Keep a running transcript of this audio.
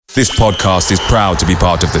This podcast is proud to be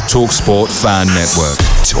part of the TalkSport Fan Network.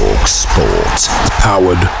 TalkSport.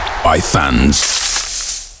 Powered by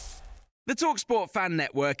fans. The TalkSport Fan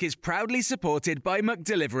Network is proudly supported by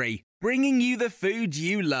McDelivery, bringing you the food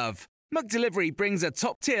you love. McDelivery brings a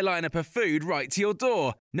top-tier lineup of food right to your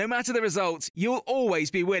door. No matter the result, you'll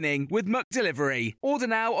always be winning with McDelivery. Order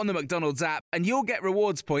now on the McDonald's app and you'll get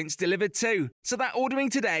rewards points delivered too. So that ordering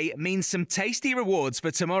today means some tasty rewards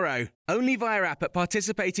for tomorrow. Only via app at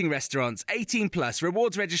participating restaurants. 18 plus.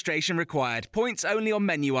 Rewards registration required. Points only on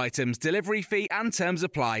menu items. Delivery fee and terms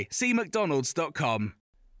apply. See mcdonalds.com.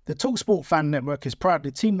 The TalkSport Fan Network is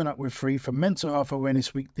proudly teaming up with Free for Mental Health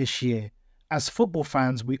Awareness Week this year. As football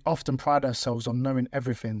fans, we often pride ourselves on knowing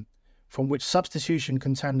everything, from which substitution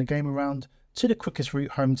can turn the game around to the quickest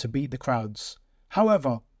route home to beat the crowds.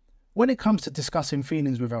 However, when it comes to discussing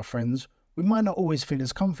feelings with our friends, we might not always feel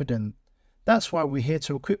as confident. That's why we're here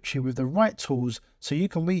to equip you with the right tools so you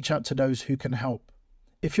can reach out to those who can help.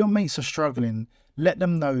 If your mates are struggling, let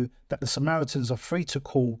them know that the Samaritans are free to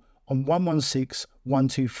call on 116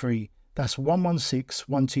 123. That's 116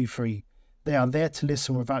 123. They are there to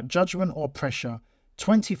listen without judgment or pressure,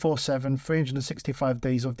 24/7, 365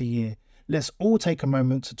 days of the year. Let's all take a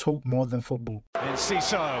moment to talk more than football. In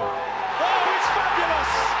Caicedo. Oh, it's fabulous!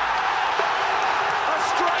 A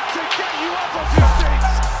strike to get you up off your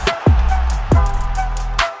seats.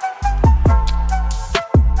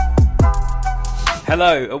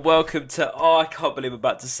 Hello and welcome to, I can't believe I'm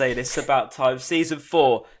about to say this, About Time, Season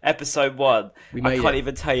 4, Episode 1. I can't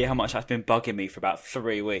even tell you how much that's been bugging me for about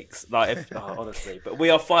 3 weeks. Honestly. But we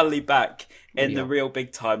are finally back in the real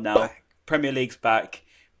big time now. Premier League's back.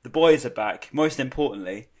 The boys are back. Most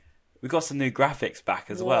importantly, we've got some new graphics back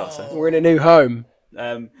as well. So, we're in a new home.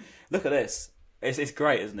 look at this. It's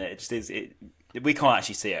great, isn't it? It just is. We can't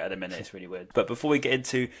actually see it at the minute. It's really weird. But before we get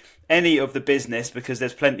into any of the business, because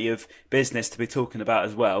there's plenty of business to be talking about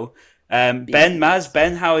as well. Ben,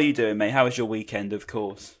 how are you doing, mate? How was your weekend, of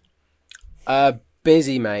course?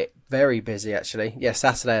 Busy, mate. Very busy, actually. Yeah,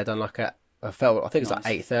 Saturday I done I think it was like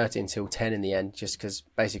 8:30 until 10 in the end, just because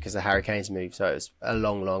the Hurricanes moved. So it was a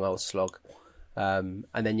long old slog. And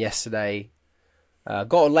then yesterday,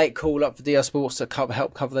 got a late call up for DR Sports to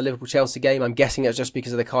help cover the Liverpool-Chelsea game. I'm guessing it was just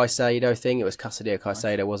because of the Caicedo thing. It was custody of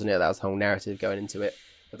Caicedo, wasn't it? That was the whole narrative going into it.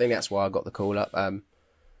 I think that's why I got the call up. And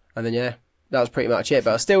then, yeah, that was pretty much it.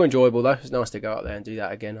 But it was still enjoyable, though. It was nice to go out there and do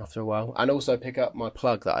that again after a while. And also pick up my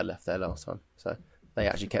plug that I left there last time. So they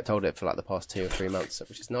actually kept hold of it for the past 2 or 3 months,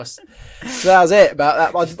 which is nice. So that was it about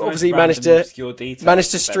that. I obviously managed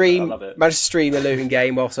to stream the Luton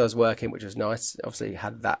game whilst I was working, which was nice. Obviously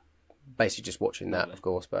had that. Basically just watching that, of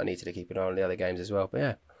course, but I needed to keep an eye on the other games as well. But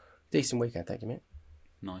yeah, decent weekend, thank you, mate.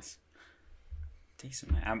 Nice.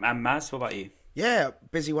 Decent, mate. And Maz, what about you? Yeah,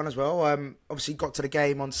 busy one as well. Obviously got to the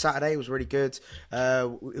game on Saturday. It was really good. I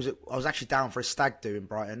was actually down for a stag do in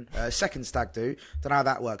Brighton. Second stag do. Don't know how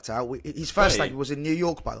that worked out. His first stag was in New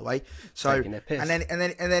York, by the way. So and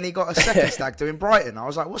then he got a second stag do in Brighton. I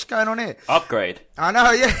was like, what's going on here? Upgrade. I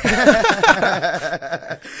know, yeah.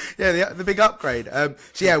 Yeah, the big upgrade.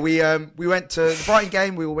 We went to the Brighton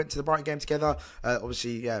game. We all went to the Brighton game together.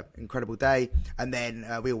 Obviously, yeah, incredible day. And then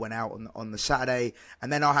we all went out on the Saturday.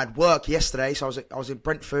 And then I had work yesterday. So I was in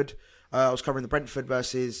Brentford. I was covering the Brentford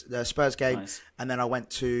versus the Spurs game, and then I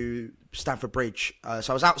went to Stamford Bridge.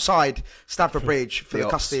 So I was outside Stamford Bridge for the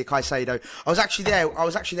custody of Caicedo. I was actually there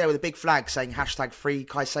with a big flag saying #free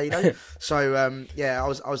Caicedo. So I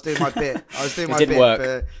was doing my bit. It did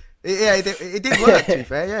work. It did work. To be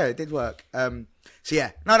fair, yeah, it did work.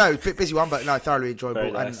 Busy one, but no, thoroughly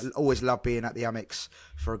enjoyable, and always love being at the Amex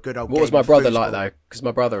for a good old. What was my brother like though? Because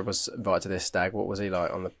my brother was invited to this stag. What was he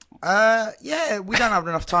like on the? We don't have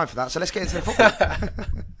enough time for that, so let's get into the football.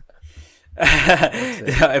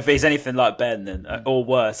 If he's anything like Ben, then or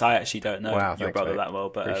worse, I actually don't know your brother that well,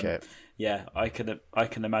 but yeah, I can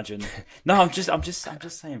imagine. No, I'm just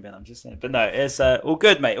saying, Ben. I'm just saying, but no, it's all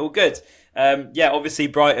good, mate. All good. Obviously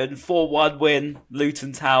Brighton 4-1 win,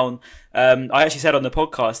 Luton Town. I actually said on the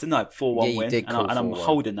podcast, didn't I? 4-1 win, and I'm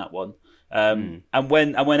holding that one. And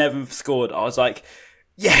when Evan scored, I was like,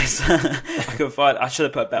 yes. I should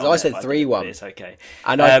have put a bet on I said 3-1. It's okay.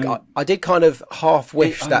 And I did kind of half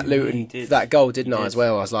wish that Luton that goal, didn't I? As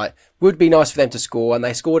well, I was like, would be nice for them to score, and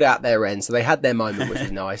they scored out their end, so they had their moment, which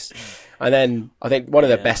was nice. And then I think one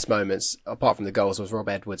of the best moments, apart from the goals, was Rob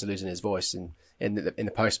Edwards losing his voice in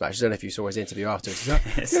the post match. I don't know if you saw his interview afterwards. Like,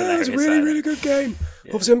 it's a really good game.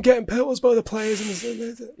 Yeah. Obviously, I'm getting pelters by the players.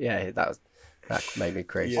 That made me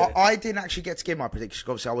crazy. I didn't actually get to give my prediction.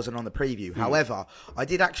 Obviously, I wasn't on the preview. However, I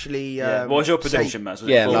did actually. What was your prediction, Matt?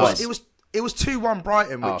 It was 2-1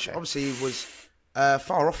 Brighton, which obviously was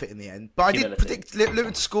far off it in the end. But I did predict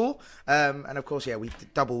Luton to score. And of course, we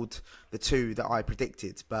doubled the 2 that I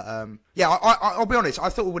predicted. But I'll be honest, I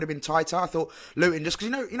thought it would have been tighter. I thought Luton, just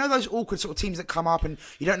because you know those awkward sort of teams that come up and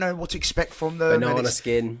you don't know what to expect from them. Banana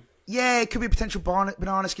skin. Yeah, it could be a potential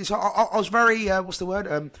banana skin. So I was very,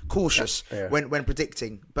 cautious when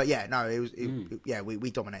predicting. But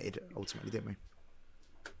we dominated ultimately, didn't we?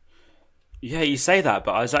 Yeah, you say that,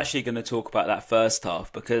 but I was actually going to talk about that first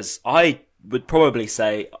half because I would probably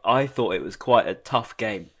say I thought it was quite a tough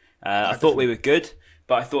game. I thought we were good,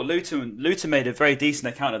 but I thought Luton made a very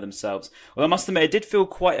decent account of themselves. Well, I must admit, it did feel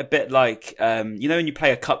quite a bit like, when you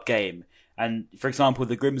play a cup game, and for example,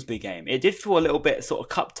 the Grimsby game, it did feel a little bit sort of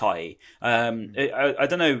cup tie. I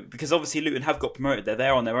don't know, because obviously Luton have got promoted. They're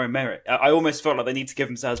there on their own merit. I almost felt like they need to give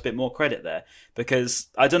themselves a bit more credit there because,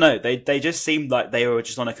 I don't know, they just seemed like they were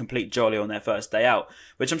just on a complete jolly on their first day out,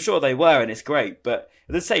 which I'm sure they were, and it's great. But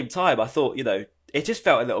at the same time, I thought, it just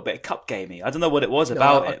felt a little bit cup gamey. I don't know what it was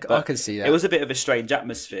about it. But I can see that. It was a bit of a strange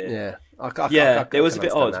atmosphere. Yeah. It was a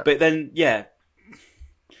bit odd. That. But then,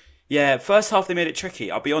 first half they made it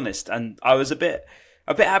tricky, I'll be honest, and I was a bit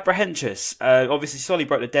apprehensive. Obviously, Solly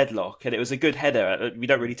broke the deadlock, and it was a good header. We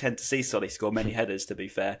don't really tend to see Solly score many headers, to be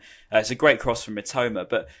fair. It's a great cross from Mitoma,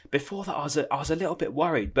 but before that, I was a little bit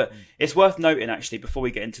worried. But it's worth noting, actually, before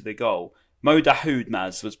we get into the goal, Mo Dahoud,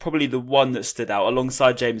 Maz, was probably the one that stood out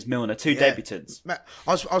alongside James Milner, 2 debutants. I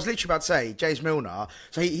was literally about to say James Milner.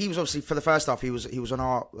 So he was obviously for the first half. He was on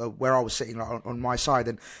our where I was sitting, like, on my side,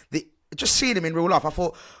 and just seeing him in real life, I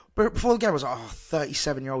thought. But before the game, I was like,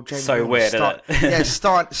 37-year-old James. So Milner weird, isn't it?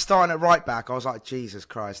 starting at right back. I was like, Jesus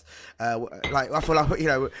Christ. I feel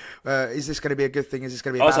like, is this going to be a good thing? Is this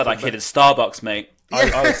going to be a bad thing? I was like that kid at Starbucks, mate.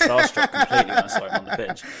 I was starstruck completely when I saw him on the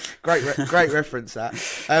pitch. Great reference, that.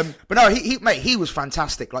 But no, he was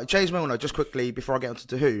fantastic. Like, James Milner, just quickly, before I get onto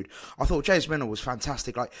Dahoud, I thought James Milner was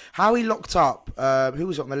fantastic. Like, how he locked up, who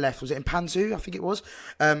was on the left? Was it Mpanzu? I think it was.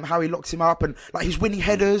 How he locked him up, and like, he was winning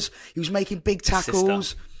headers. He was making big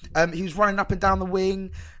tackles. He was running up and down the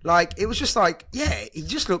wing. Like, it was just like, he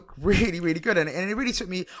just looked really, really good. And it really took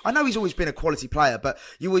me, I know he's always been a quality player, but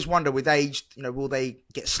you always wonder with age, will they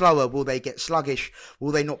get slower? Will they get sluggish?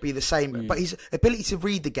 Will they not be the same? But his ability to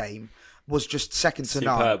read the game was just second to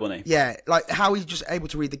none. Superb, wasn't he? Yeah, like how he's just able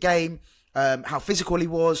to read the game. How physical he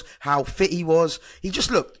was, how fit he was. He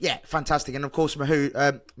just looked, fantastic. And of course, Mo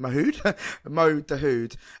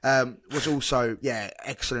Dahoud, was also,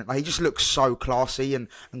 excellent. Like, he just looks so classy and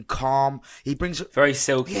calm. He brings very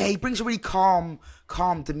silky. Yeah, he brings a really calm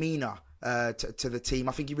demeanour to the team.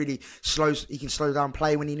 I think he really he can slow down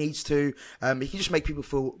play when he needs to. He can just make people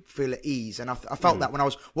feel at ease. And I felt that when I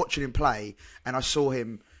was watching him play and I saw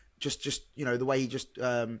him just the way he just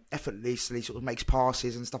effortlessly sort of makes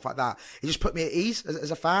passes and stuff like that. It just put me at ease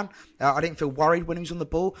as a fan. I didn't feel worried when he was on the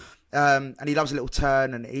ball. And he loves a little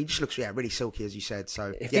turn, and he just looks really silky, as you said.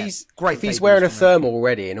 So if he's wearing a thermal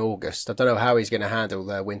already in August, I don't know how he's going to handle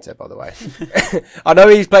the winter. By the way, I know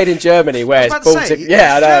he's played in Germany where it's Baltic.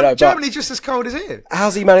 I know. Germany's just as cold as here.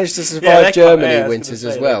 How's he managed to survive Germany winters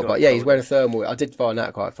as well? But he's wearing a thermal. I did find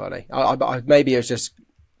that quite funny. Maybe it was just.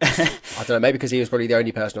 I don't know, maybe because he was probably the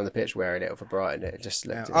only person on the pitch wearing it for Brighton. It just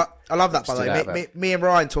looked. I love that, by the way. Me and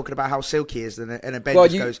Ryan talking about how silky he is, and then Ben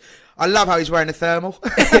goes, I love how he's wearing a thermal.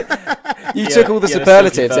 You took all the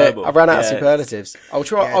superlatives. I ran out of superlatives. I'll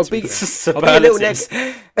try. I'll be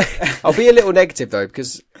a little negative though,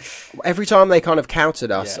 because every time they kind of countered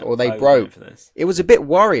us or they broke, it was a bit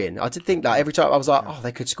worrying. I did think that every time I was like,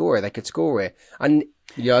 they could score it, and.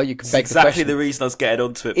 You can it's beg exactly the reason I was getting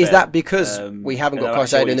onto it. Is that because we haven't got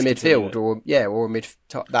Caicedo in the midfield, or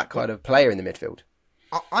that kind of player in the midfield?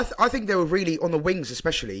 I think they were really on the wings,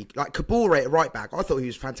 especially like Kabore at right back. I thought he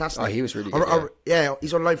was fantastic. Oh, he was really good.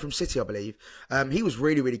 He's on loan from City, I believe. He was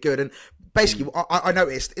really, really good. And basically, I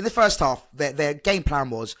noticed in the first half, their game plan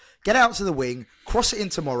was get out to the wing, cross it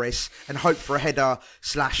into Morris, and hope for a header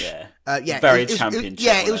slash. Very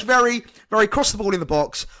championship. It was very, very cross the ball in the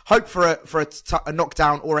box, hope for a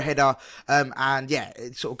knockdown or a header,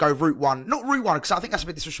 sort of go route one. Not route one, because I think that's a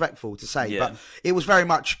bit disrespectful to say, but it was very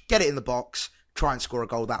much get it in the box, try and score a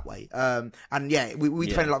goal that way. We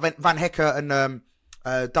defended like Van Hecker and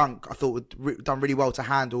Dunk. I thought done really well to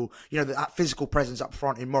handle that physical presence up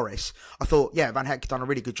front in Morris. I thought Van Hecker done a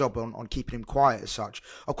really good job on keeping him quiet as such.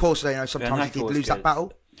 Of course, sometimes he did lose that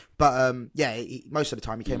battle. But most of the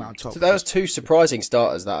time he came out on top. So there was 2 surprising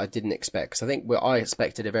starters that I didn't expect. Because I think I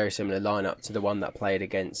expected a very similar lineup to the one that played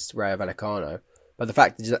against Rayo Vallecano. But the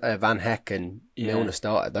fact that Van Heck and Milner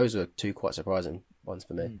started, those were 2 quite surprising ones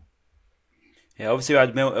for me. Yeah, obviously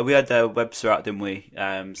we had Webster out, didn't we?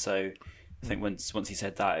 So I think once he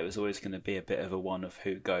said that, it was always going to be a bit of a one of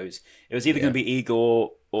who goes. It was either going to be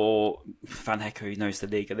Igor or Van Hecke, who knows the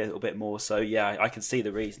league a little bit more. So, yeah, I can see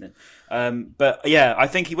the reasoning. But, yeah, I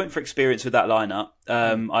think he went for experience with that lineup.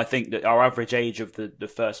 I think that our average age of the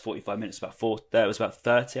first 45 minutes was about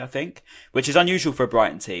 30, I think, which is unusual for a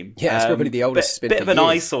Brighton team. Yeah, it's probably the oldest. Bit of an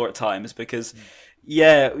eyesore at times because...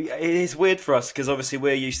 Yeah, it is weird for us because obviously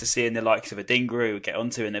we're used to seeing the likes of a Dingra, we'll get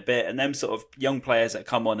onto in a bit, and them sort of young players that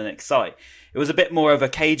come on and excite. It was a bit more of a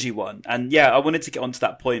cagey one. And yeah, I wanted to get onto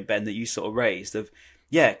that point, Ben, that you sort of raised of,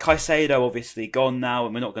 Caicedo obviously gone now,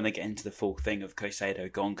 and we're not going to get into the full thing of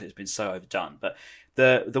Caicedo gone because it's been so overdone. But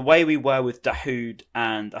the way we were with Dahoud,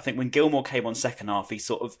 and I think when Gilmour came on second half, he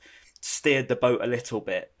sort of steered the boat a little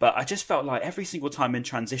bit, but I just felt like every single time in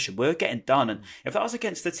transition we're getting done, and if that was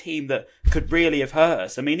against a team that could really have hurt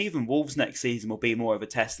us, I mean, even Wolves next season will be more of a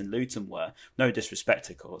test than Luton were, no disrespect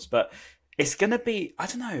of course, but it's going to be, I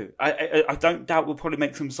don't know, I don't doubt we'll probably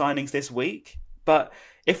make some signings this week, but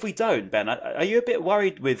if we don't, Ben, are you a bit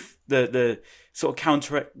worried with the sort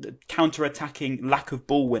of counter-attacking lack of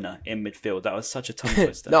ball winner in midfield? That was such a tongue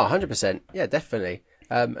twister. No, 100%, yeah, definitely.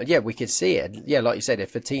 We could see it. Yeah, like you said,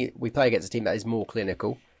 if we play against a team that is more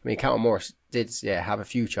clinical. I mean, Carlton Morris did have a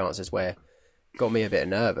few chances where got me a bit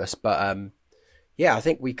nervous. But I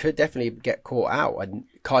think we could definitely get caught out. And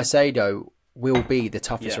Caicedo will be the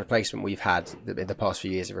toughest replacement we've had in the past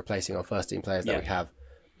few years of replacing our first team players that we have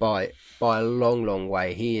by a long, long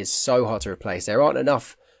way. He is so hard to replace. There aren't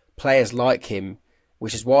enough players like him,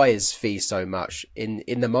 which is why his fee's so much in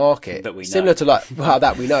the market. That we know. Similar to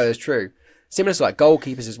that we know is true. Similar to like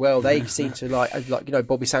goalkeepers as well, they seem to like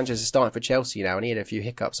Bobby Sanchez is starting for Chelsea now, and he had a few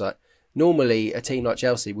hiccups. Like normally, a team like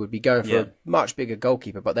Chelsea would be going for a much bigger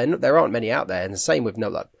goalkeeper, but there aren't many out there, and the same with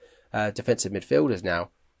defensive midfielders now.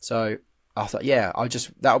 So I thought,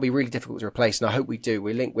 that'll be really difficult to replace, and I hope we do.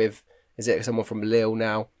 We link with someone from Lille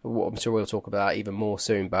now? I'm sure we'll talk about that even more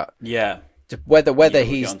soon. But whether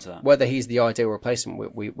he's the ideal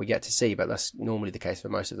replacement, we get to see, but that's normally the case for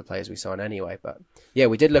most of the players we sign anyway. But yeah,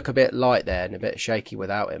 we did look a bit light there and a bit shaky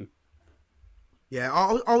without him. Yeah,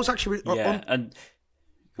 I was actually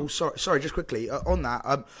sorry, just quickly on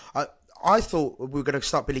that. I thought we were going to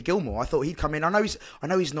start Billy Gilmour. I thought he'd come in. I know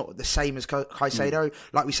he's not the same as Caicedo.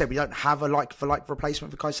 Like we said, we don't have a like for like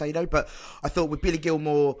replacement for Caicedo, but I thought with Billy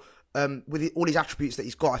Gilmour, with all his attributes that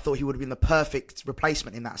he's got, I thought he would have been the perfect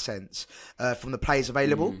replacement in that sense from the players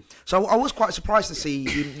available. So I was quite surprised to see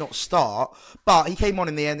him not start, but he came on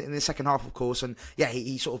in the second half, of course, and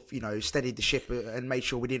he sort of steadied the ship and made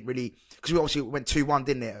sure we didn't really, because we obviously went 2-1,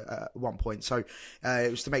 didn't it, at one point? So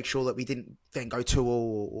it was to make sure that we didn't then go 2-2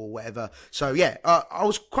 or whatever. So I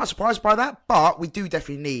was quite surprised by that, but we do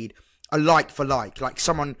definitely need a like for like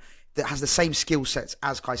someone that has the same skill sets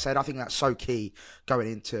as Caicedo. I think that's so key going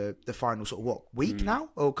into the final sort of week now,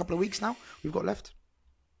 or a couple of weeks now we've got left.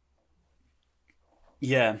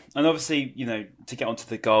 Yeah, and obviously, to get onto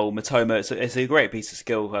the goal, Matoma, it's a great piece of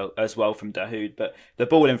skill as well from Dahoud, but the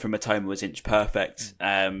ball in from Matoma was inch perfect.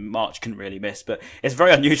 March couldn't really miss, but it's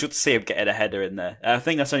very unusual to see him getting a header in there. I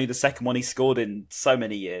think that's only the second one he scored in so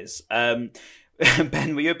many years. Ben,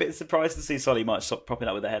 were you a bit surprised to see Solly March popping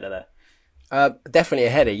up with a header there? Definitely a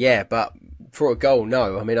header, yeah, but for a goal,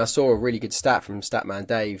 no. I mean, I saw a really good stat from Statman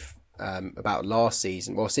Dave about last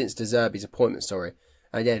season, since De Zerbi's appointment,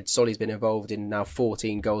 and Solly's been involved in now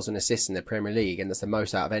 14 goals and assists in the Premier League, and that's the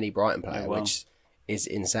most out of any Brighton player, which is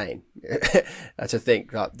insane. To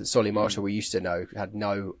think that Solly Marshall we used to know had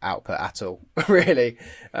no output at all, really.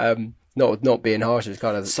 Not being harsh, it's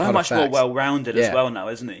kind of so much more well-rounded as well now,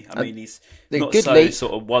 isn't he? I mean, he's not so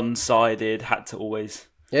sort of one-sided, had to always...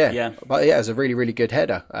 Yeah. But it was a really, really good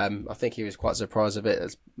header. I think he was quite surprised of it,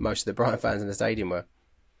 as most of the Brighton fans in the stadium were.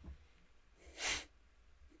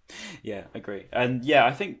 Yeah, agree. And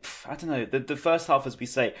I think, I don't know, the first half, as we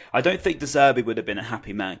say, I don't think De Zerbi would have been a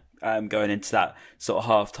happy man going into that sort of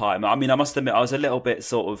half time. I mean, I must admit, I was a little bit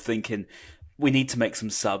sort of thinking we need to make some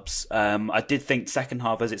subs. I did think second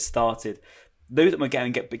half as it started, Luton were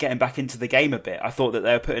getting back into the game a bit. I thought that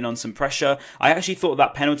they were putting on some pressure. I actually thought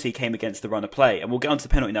that penalty came against the run of play, and we'll get onto the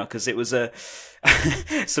penalty now because it was a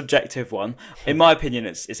subjective one. In my opinion,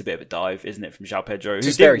 it's a bit of a dive, isn't it, from João Pedro, who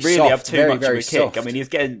didn't really have too much of a kick. I mean, he was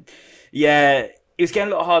getting a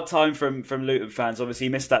lot of hard time from Luton fans. Obviously, he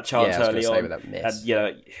missed that chance early on, and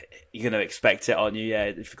you're going to expect it, aren't you? Yeah,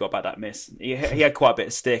 if you forgot about that miss, he had quite a bit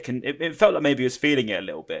of stick, and it felt like maybe he was feeling it a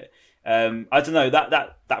little bit. I don't know.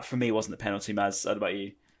 That for me wasn't the penalty, Maz. What about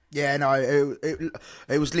you? Yeah, no,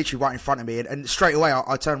 it was literally right in front of me, and straight away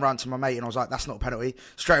I turned around to my mate and I was like, "That's not a penalty."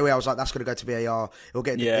 Straight away I was like, "That's going to go to VAR.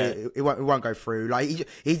 It won't go through." Like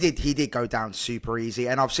he did go down super easy,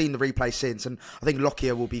 and I've seen the replay since, and I think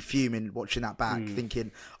Lockyer will be fuming watching that back,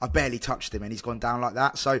 thinking I barely touched him and he's gone down like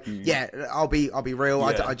that. So yeah, I'll be real.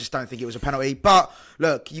 Yeah. I just don't think it was a penalty. But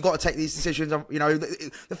look, you got to take these decisions. You know,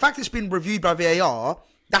 the fact it's been reviewed by VAR.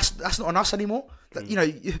 That's not on us anymore. You know,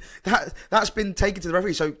 that's been taken to the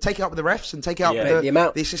referee. So take it up with the refs and take it up with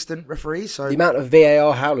the assistant referees. So the amount of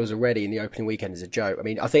VAR howlers already in the opening weekend is a joke. I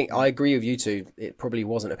mean, I think I agree with you two. It probably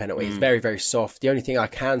wasn't a penalty. It's very, very soft. The only thing I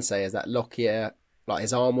can say is that Lockyer, like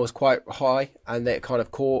his arm was quite high, and it kind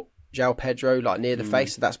of caught João Pedro like near the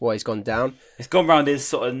face, so that's why he's gone down. It's gone round his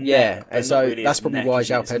sort of neck, and so really that's probably neck, why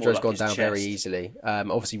João Pedro's like gone down chest. very easily.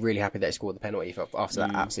 Obviously, really happy that he scored the penalty after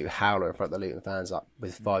that absolute howler in front of the Luton fans, like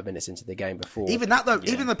with 5 minutes into the game before. Even that though,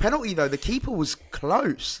 even the penalty though, the keeper was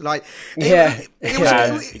close. Like it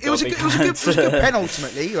was a good pen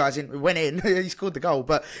ultimately. As in, it went in, he scored the goal.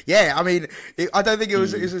 But yeah, I mean, I don't think it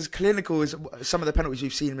was as clinical as some of the penalties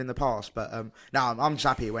we've seen him in the past. But no, I'm just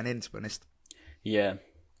happy it went in, to be honest. Yeah.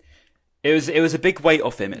 It was a big weight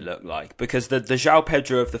off him, it looked like, because the João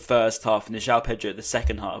Pedro of the first half and the João Pedro of the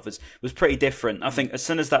second half was pretty different. I think as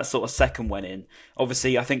soon as that sort of second went in,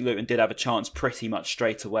 obviously I think Luton did have a chance pretty much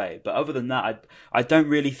straight away. But other than that, I don't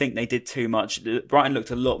really think they did too much. Brighton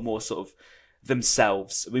looked a lot more sort of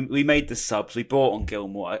themselves. We made the subs. We brought on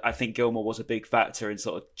Gilmour. I think Gilmour was a big factor in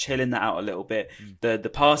sort of chilling that out a little bit.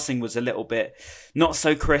 The passing was a little bit not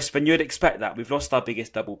so crisp, and you'd expect that. We've lost our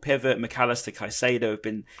biggest double pivot. McAllister, Caicedo have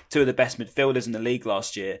been two of the best midfielders in the league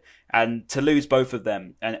last year, and to lose both of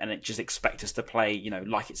them and it just expect us to play, you know,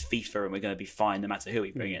 like it's FIFA and we're going to be fine no matter who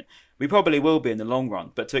we bring in. We probably will be in the long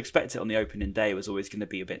run, but to expect it on the opening day was always going to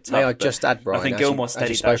be a bit tough. May I just add, Brian, I think Gilmour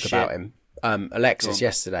steadied spoke that about shit. him. Alexis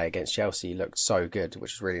yesterday against Chelsea looked so good,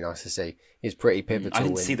 which was really nice to see. He was pretty pivotal. I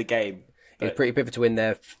didn't see the game. He was pretty pivotal in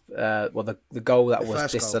there. The goal that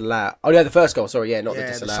was disallowed. Oh yeah, the first goal. Sorry, the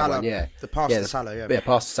disallowed one. Yeah, the pass to Salah. Yeah,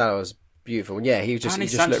 pass to Salah was beautiful. And yeah, he just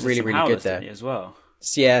looked really, really good there as well.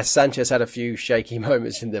 Yeah, Sanchez had a few shaky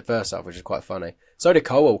moments in the first half, which is quite funny. So did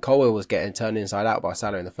Colwell. Colwell was getting turned inside out by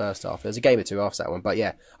Salah in the first half. There was a game or two after that one, but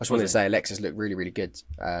yeah, I just wanted to say Alexis looked really, really good.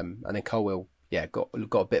 And then Colwell, got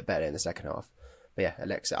a bit better in the second half. But yeah,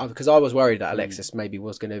 Alexis, because I was worried that Alexis maybe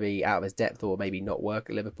was going to be out of his depth or maybe not work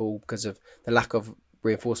at Liverpool because of the lack of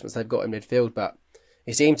reinforcements they've got in midfield. But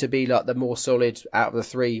he seemed to be like the more solid out of the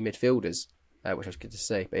three midfielders, which was good to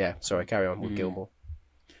see. But yeah, sorry, carry on with Gilmour.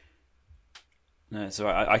 No, it's all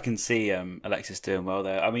right. I can see Alexis doing well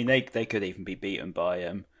there. I mean, they could even be beaten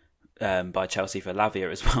by Chelsea for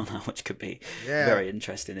Lavia as well now, which could be very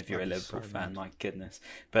interesting if you're a Liverpool fan. My goodness.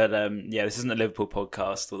 But this isn't a Liverpool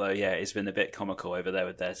podcast, although it's been a bit comical over there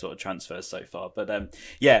with their sort of transfers so far. But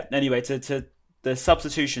anyway, to the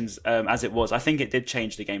substitutions as it was, I think it did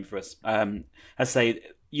change the game for us. I say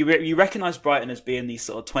you recognise Brighton as being these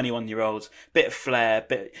sort of 21-year-olds, bit of flair,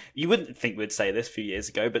 you wouldn't think we'd say this a few years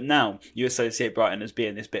ago, but now you associate Brighton as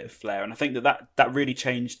being this bit of flair, and I think that really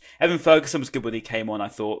changed. Evan Ferguson was good when he came on, I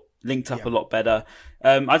thought, linked up a lot better.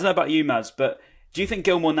 I don't know about you, Maz, but do you think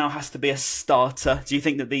Gilmour now has to be a starter? Do you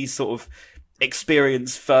think that these sort of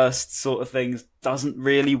experience first sort of things doesn't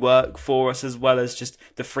really work for us as well as just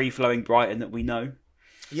the free-flowing Brighton that we know?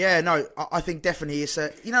 Yeah, no, I think definitely it's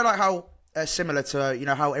like how similar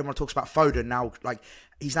to how everyone talks about Foden now, like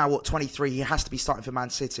he's now 23, he has to be starting for Man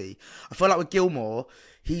City. I feel like with Gilmour,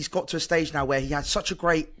 he's got to a stage now where he had such a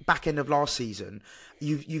great back end of last season.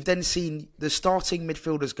 You've then seen the starting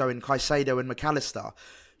midfielders going, Caicedo and McAllister.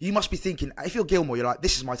 You must be thinking, if you're Gilmour, you're like,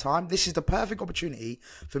 this is my time. This is the perfect opportunity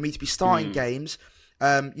for me to be starting games.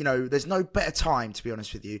 There's no better time, to be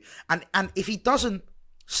honest with you. And if he doesn't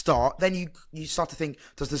start, then you start to think,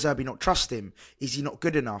 does De Zerbi not trust him? Is he not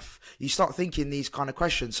good enough? You start thinking these kind of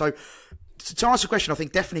questions. So to answer the question, I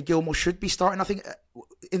think definitely Gilmour should be starting. I think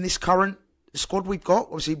in this current squad we've got,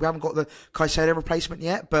 obviously we haven't got the Caicedo replacement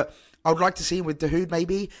yet, but I would like to see him with Dahoud,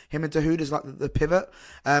 maybe him and Dahoud as like the pivot.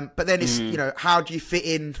 But then it's how do you fit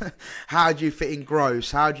in? How do you fit in Gross?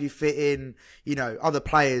 How do you fit in other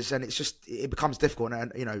players? And it becomes difficult,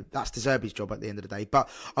 and that's De Zerbi's job at the end of the day. But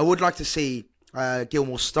I would like to see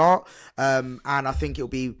Gilmour start, and I think it'll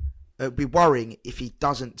be worrying if he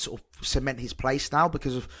doesn't sort of cement his place now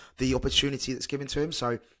because of the opportunity that's given to him.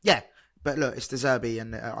 So yeah, but look, it's De Zerbi,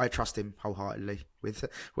 and I trust him wholeheartedly with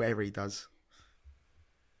whatever he does.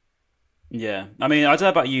 Yeah, I mean, I don't know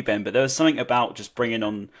about you, Ben, but there was something about just bringing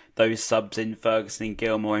on those subs in Ferguson,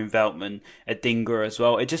 Gilmour, in Veltman, Adingra as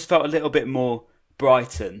well. It just felt a little bit more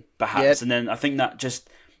Brighton, perhaps, and then I think that just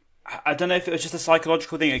I don't know if it was just a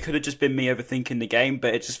psychological thing. It could have just been me overthinking the game,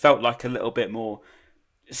 but it just felt like a little bit more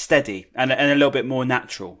steady and a little bit more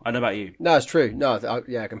natural. I don't know about you. No, it's true. No,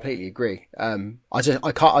 I completely agree. I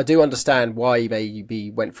do understand why he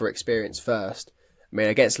maybe went for experience first. I mean,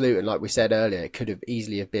 against Luton, like we said earlier, it could have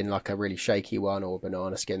easily have been like a really shaky one or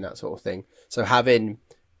banana skin, that sort of thing. So having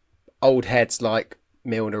old heads like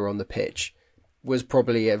Milner on the pitch was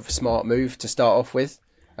probably a smart move to start off with,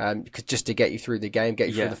 just to get you through the game, get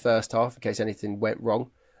you through the first half in case anything went wrong.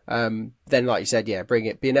 Then, like you said,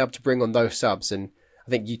 being able to bring on those subs, and I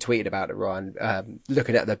think you tweeted about it, Ryan,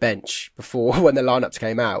 looking at the bench before when the lineups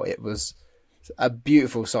came out, it was a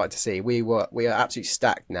beautiful sight to see. We are absolutely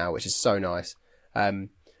stacked now, which is so nice. But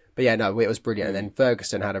yeah, no, it was brilliant. And then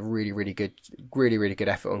Ferguson had a really, really good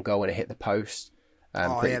effort on goal, and it hit the post.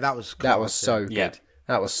 That was so good. Yeah.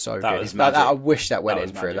 That was so that good. Was magic. I wish that went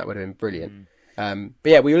in for him. That would have been brilliant. But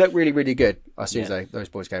yeah, we looked really, really good as soon as those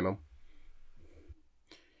boys came on.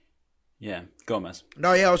 Yeah, Gomez.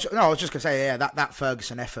 I was just gonna say, that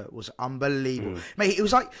Ferguson effort was unbelievable, mate. It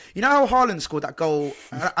was like, you know how Haaland scored that goal,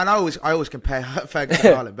 and I always compare Ferguson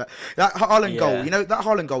and Haaland, but that Haaland goal, you know, that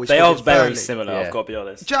Haaland goal. They are very similar. I've got to be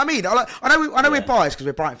honest. Do you know what I mean? I know we're biased because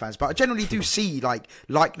we're Brighton fans, but I generally do see like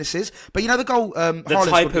likenesses. But you know the goal, Haaland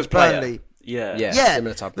scored against Burnley. Yeah,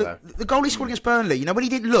 similar type of player. The goal he scored against Burnley, you know, when he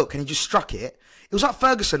didn't look and he just struck it, it was like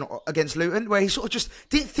Ferguson against Luton, where he sort of just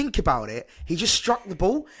didn't think about it. He just struck the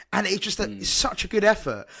ball, and it's just it's such a good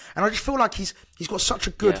effort. And I just feel like he's got such a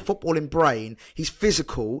good footballing brain. He's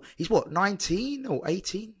physical. He's what, 19 or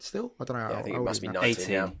 18 still? I don't know. I think it must be 19.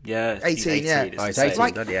 18. Yeah, 18. Yeah, it's 18.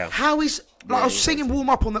 Like how is. Like I was seeing him warm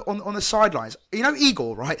up on the sidelines. You know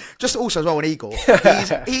Igor, right? Just also as well on Igor.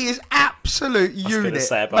 He is absolute unit.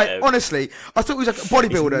 Like, honestly, I thought he was like a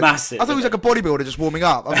bodybuilder. He's massive. I thought he was like a bodybuilder just warming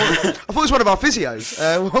up. I thought it was one of our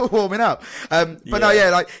physios warming up.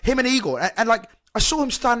 Like him and Igor, and like I saw him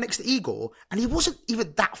stand next to Igor, and he wasn't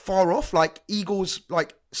even that far off, like Igor's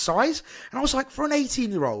like size. And I was like, for an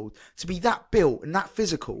 18-year-old to be that built and that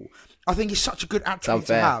physical, I think he's such a good attribute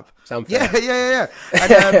to have. Yeah.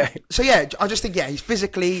 And, I just think, he's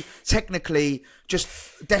physically, technically just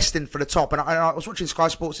destined for the top. And I was watching Sky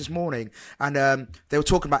Sports this morning, and they were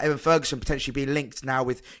talking about Evan Ferguson potentially being linked now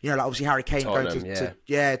with, you know, like obviously Harry Kane Tottenham,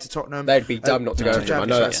 going to Tottenham. They'd be dumb not to go to him. I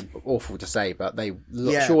know that's awful to say, but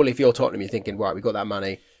surely if you're Tottenham, you're thinking, right, we've got that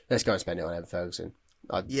money, let's go and spend it on Evan Ferguson.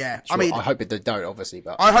 I hope they don't, obviously,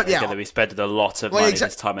 but I hope they're going to be spending a lot of money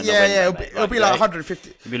this time in the winter. It'll be like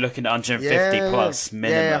 150. You'll be looking at 150 plus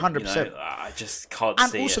minimum. Yeah, 100%. You know, I just can't see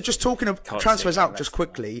it. And also, just talking of transfers out, just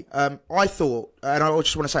quickly, I thought, and I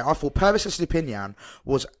just want to say, I thought Pervis Estupiñán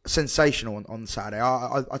was sensational on Saturday.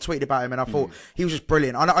 I tweeted about him, and I thought he was just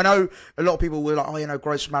brilliant. I know a lot of people were like,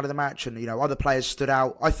 Gross man of the match, and other players stood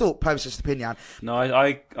out. I thought Pervis Estupiñán. No,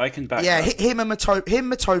 I can back. Yeah, him and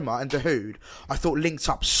Matoma and Dahoud, I thought linked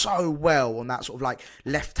up so well on that sort of like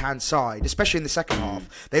left hand side, especially in the second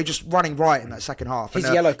half. They were just running right in that second half. His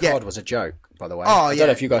yellow card was a joke, by the way. I don't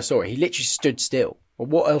know if you guys saw it. He literally stood still. Well,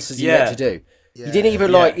 what else is he meant to do? Yeah. He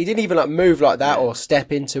didn't even move like that or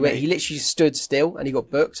step into it. He literally stood still and he got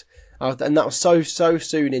booked. And that was so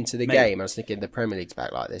soon into the game. I was thinking the Premier League's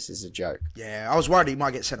back like this is a joke. Yeah, I was worried he might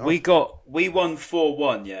get sent off. We won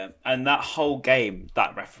 4-1, and that whole game,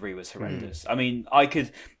 that referee was horrendous. I mean, I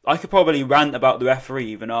could probably rant about the referee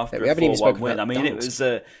even after a 4-1 win. I mean, it was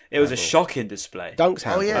a shocking display. Dunks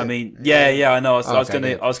happened. I mean, I know. I was going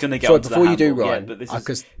to get onto before you do, Ryan, but this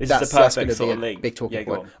is the perfect sort of link. Big talking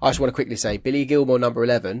point. I just want to quickly say, Billy Gilmore, number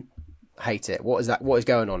 11, hate it. What is that? What is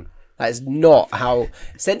going on? That is not how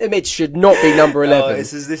centre mid should not be number 11.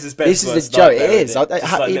 This is a joke. It is. I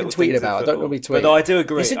even tweeted about it. I don't normally tweet. But no, I do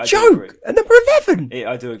agree. It's a joke. And number 11.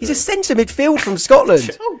 I do agree. He's a centre midfield from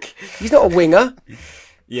Scotland. He's not a winger.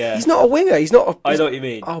 Yeah. He's not a winger. He's not. I know what you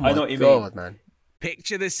mean. Oh my God, man.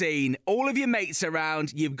 Picture the scene. All of your mates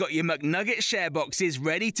around, you've got your McNugget share boxes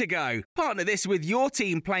ready to go. Partner this with your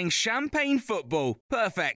team playing champagne football.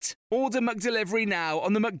 Perfect. Order McDelivery now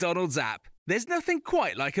on the McDonald's app. There's nothing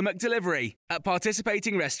quite like a McDelivery. At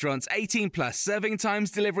participating restaurants, 18 plus, serving times,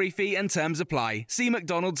 delivery fee and terms apply. See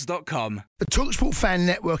mcdonalds.com. The TalkSport Fan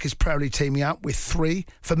Network is proudly teaming up with 3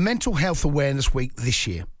 for Mental Health Awareness Week this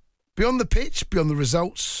year. Beyond the pitch, beyond the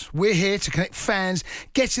results, we're here to connect fans,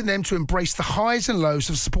 getting them to embrace the highs and lows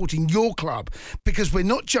of supporting your club, because we're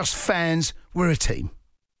not just fans, we're a team.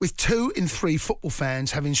 With 2 in 3 football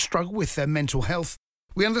fans having struggled with their mental health,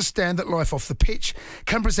 we understand that life off the pitch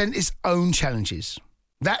can present its own challenges.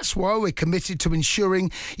 That's why we're committed to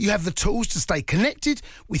ensuring you have the tools to stay connected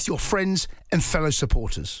with your friends and fellow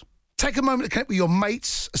supporters. Take a moment to connect with your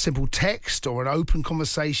mates. A simple text or an open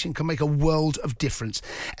conversation can make a world of difference.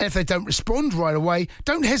 And if they don't respond right away,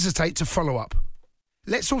 don't hesitate to follow up.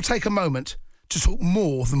 Let's all take a moment to talk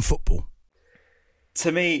more than football.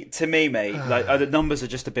 To me, mate, the numbers are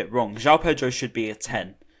just a bit wrong. João Pedro should be a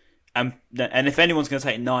 10. And if anyone's going to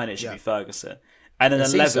take 9, it should be Ferguson. And an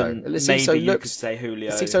 11, maybe you could say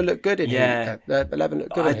Julio. Caicedo looked good in Julio. 11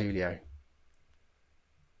 looked good in Julio.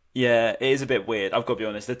 Yeah, it is a bit weird. I've got to be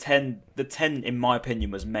honest. The 10, in my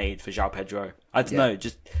opinion, was made for João Pedro. I don't know,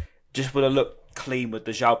 just would have looked clean with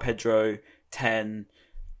the João Pedro 10.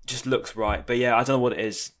 Just looks right. But yeah, I don't know what it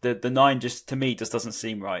is. The 9 just, to me, just doesn't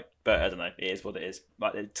seem right. But I don't know. It is what it is.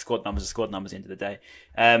 Like, squad numbers are squad numbers at the end of the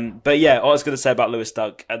day. But yeah, what I was going to say about Lewis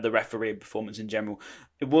Dunk and the referee performance in general,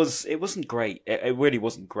 it wasn't great. It really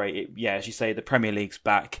wasn't great. As you say, the Premier League's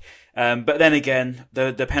back. But then again,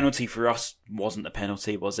 the penalty for us wasn't a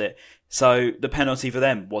penalty, was it? So the penalty for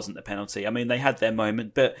them wasn't a penalty. I mean, they had their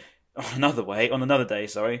moment, but on another day,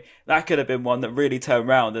 that could have been one that really turned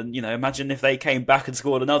around. And, imagine if they came back and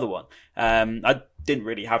scored another one. I didn't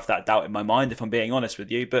really have that doubt in my mind, if I'm being honest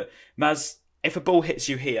with you. But Maz, if a ball hits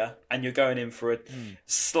you here and you're going in for a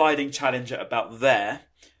sliding challenge at about there,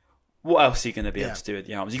 what else are you going to be able to do with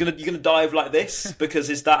your arms? You're going to dive like this? Because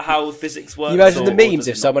is that how physics works? You imagine the memes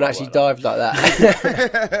if someone actually dived like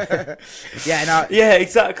that. Yeah,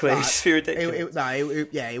 exactly. It's ridiculous.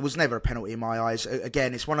 It was never a penalty in my eyes.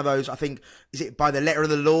 Again, it's one of those, I think, is it by the letter of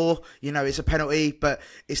the law? It's a penalty, but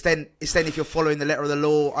it's then if you're following the letter of the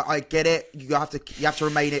law, I get it. You have to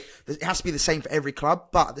remain it. It has to be the same for every club,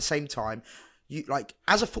 but at the same time,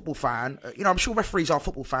 as a football fan, I'm sure referees are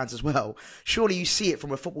football fans as well. Surely you see it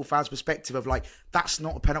from a football fan's perspective of that's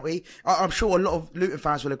not a penalty. I'm sure a lot of Luton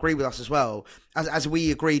fans will agree with us as well, as we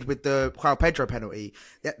agreed with the João Pedro penalty.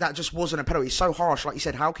 That just wasn't a penalty. It's so harsh. Like you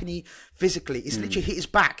said, how can he physically? It's literally hit his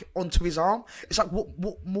back onto his arm. It's like,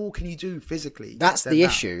 what more can you do physically? That's the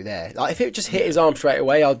issue there. Like, if it just hit his arm straight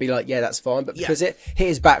away, I'd be like, yeah, that's fine. But because it hit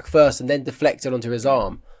his back first and then deflected onto his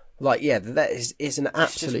arm, that is an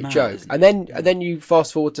absolute joke. And then you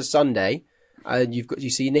fast forward to Sunday, and you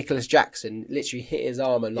see Nicholas Jackson literally hit his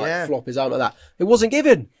arm and flop his arm like that. It wasn't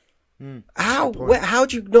given. How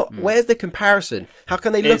do you not? Where's the comparison? How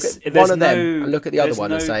can they look at one of them and look at the other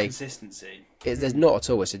one and say consistency? There's not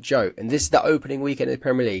at all. It's a joke. And this is the opening weekend of the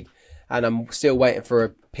Premier League, and I'm still waiting for a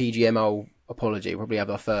PGMO apology. We'll probably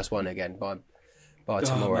have our first one again by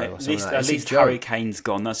tomorrow. Mate, at least Harry Kane's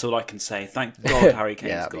gone. That's all I can say. Thank God Harry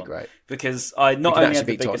Kane's that'd gone. Be great. Because I not only had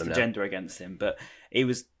the biggest agenda against him, but he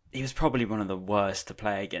was probably one of the worst to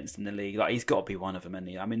play against in the league. Like, he's got to be one of them, isn't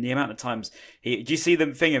he? I mean, the amount of times do you see the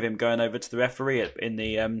thing of him going over to the referee in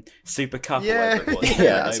the Super Cup? Yeah, or whatever it was,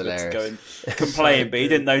 that's hilarious. To go and complain, but he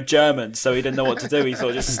didn't know German, so he didn't know what to do. He sort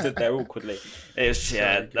of just stood there awkwardly. It was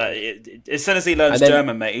as soon as he learns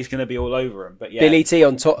German, mate, he's going to be all over him. But yeah, Billy T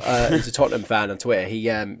who's a Tottenham fan on Twitter, he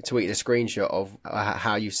tweeted a screenshot of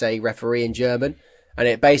how you say referee in German. And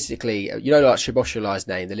it basically, like Szoboszlai's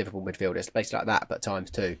name, the Liverpool midfielder, it's basically like that, but times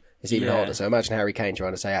 2. It's even harder. So imagine Harry Kane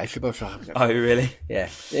trying to say, hey, Szoboszlai. Oh, really? Yeah,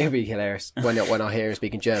 it would be hilarious. When I hear him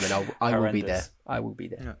speaking German, I will be there. I will be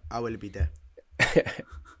there. Yeah, I will be there.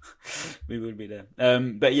 We will be there.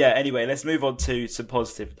 But yeah, anyway, let's move on to some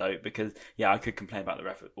positive note, because I could complain about the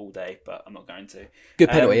ref all day, but I'm not going to. Good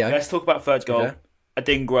penalty, Let's talk about third goal.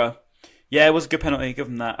 Adingra. Yeah, it was a good penalty, give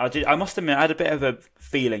him that. I must admit, I had a bit of a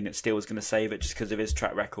feeling that Steele was going to save it just because of his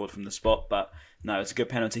track record from the spot, but no, it's a good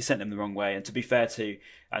penalty. Sent him the wrong way, and to be fair to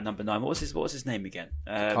number 9, what was his name again?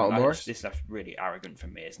 Carlton Morris. This is really arrogant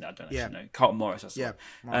from me, isn't it? I don't actually know. Carlton Morris. That's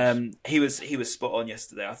Morris. He was spot on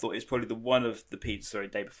yesterday. I thought he was probably the one of the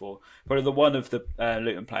day before, probably the one of the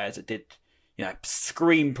Luton players that did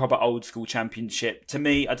scream proper old school championship. To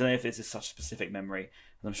me, I don't know if this is such a specific memory,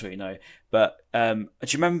 as I'm sure you know, but do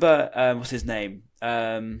you remember what's his name?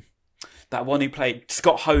 That one who played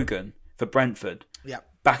Scott Hogan for Brentford. Yeah.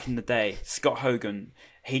 Back in the day, Scott Hogan.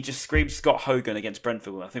 He just screamed Scott Hogan against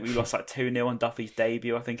Brentford. I think we lost 2-0 on Duffy's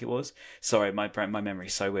debut. I think it was. Sorry, my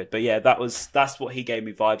memory's so weird. But yeah, that's what he gave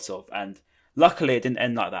me vibes of, and luckily it didn't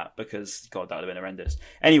end like that, because God, that would have been horrendous.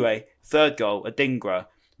 Anyway, third goal, Adingra.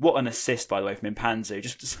 What an assist, by the way, from Impanzu.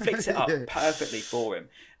 Just flicks it up perfectly for him.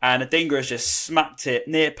 And Adingra has just smacked it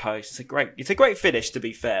near post. It's a great finish, to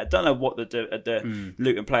be fair. I don't know what the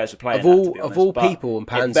Luton players were playing of all people,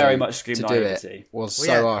 Impanzu very much to do it was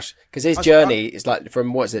so harsh. Because his journey is like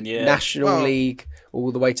from, National League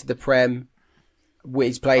all the way to the Prem.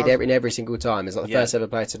 He's played in every single time. He's like the first ever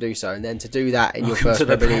player to do so, and then to do that in your first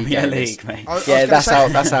Premier League, mate. That's how.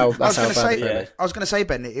 I was going to say,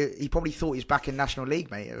 Ben, he probably thought he's back in National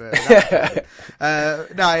League, mate.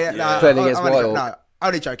 Playing against Wild.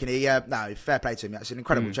 Only joking. No, fair play to him. That's an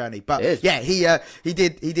incredible journey. But yeah, he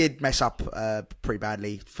did mess up pretty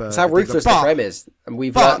badly. That's how ruthless the Prem is, and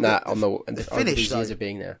we've learned that on the finish these years of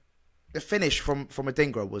being there. The finish from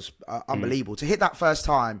Adingra was unbelievable. To hit that first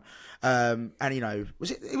time, and it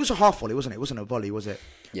was a half volley, wasn't it? It wasn't a volley, was it?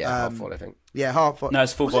 Yeah, half volley, I think. Yeah, half volley. No,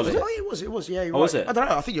 it's full volley. It was. Yeah, you're right. Was it? I don't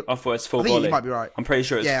know. I thought it's full volley. You might be right. I'm pretty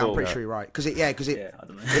sure it's full. Yeah, I'm pretty sure you're right. Because it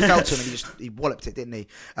fell to him and he walloped it, didn't he?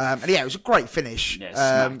 And yeah, it was a great finish.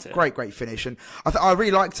 Yeah, great finish. And I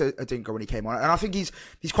really liked Adingra when he came on. And I think he's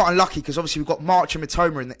quite unlucky because obviously we've got March and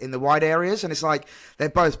Matoma in the wide areas, and it's like they're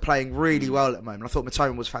both playing really well at the moment. I thought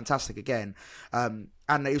Matoma was fantastic again.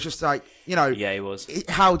 And it was just like, yeah, he was.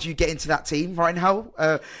 How do you get into that team right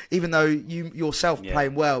now? Even though you yourself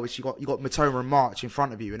playing well, which you got Matoma and March in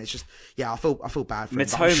front of you, and it's just, I feel bad for him.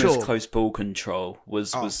 Matoma's close ball control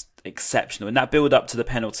was exceptional, and that build up to the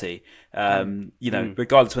penalty.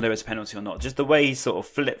 Regardless whether it's a penalty or not, just the way he sort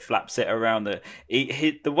of flip flaps it around the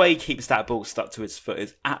way he keeps that ball stuck to his foot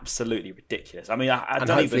is absolutely ridiculous. I mean, I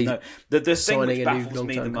don't even know the thing which baffles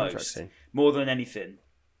me the most, more than anything.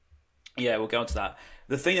 Yeah, we'll go on to that.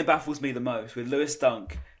 The thing that baffles me the most with Lewis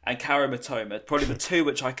Dunk and Kaoru Mitoma, probably the two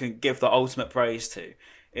which I can give the ultimate praise to,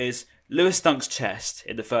 is Lewis Dunk's chest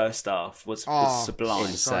in the first half was sublime.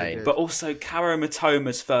 Insane. But also Kaoru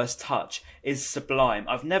Mitoma's first touch is sublime.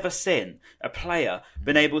 I've never seen a player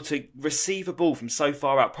been able to receive a ball from so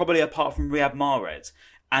far out, probably apart from Riyad Mahrez,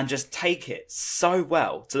 and just take it so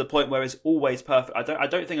well to the point where it's always perfect. I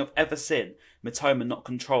don't think I've ever seen Mitoma not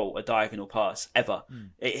control a diagonal pass ever.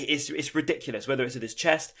 It's ridiculous. Whether it's at his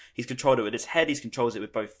chest, he's controlled it with his head, he's controls it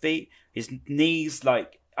with both feet, his knees.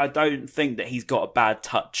 I don't think that he's got a bad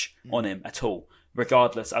touch on him at all.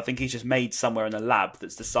 Regardless, I think he's just made somewhere in a lab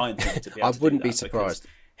that's designed him to be able I to wouldn't do be that, surprised.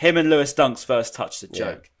 Him and Lewis Dunk's first touch is a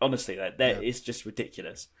joke. Honestly, it's just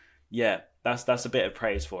ridiculous. Yeah, that's a bit of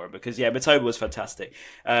praise for him because Mitoma was fantastic.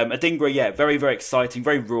 Adingra, very, very exciting,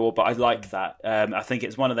 very raw, but I like that. I think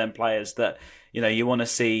it's one of them players that you want to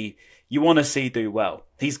see do well.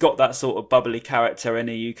 He's got that sort of bubbly character in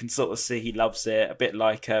it. You can sort of see he loves it. A bit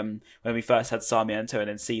like when we first had Sarmiento and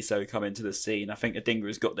then Caicedo come into the scene. I think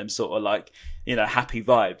Adingra's got them sort of happy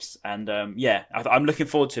vibes. And I'm looking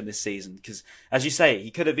forward to him this season because, as you say,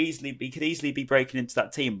 he could easily be breaking into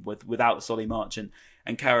that team without Solly March and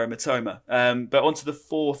Kaoru Mitoma. But on to the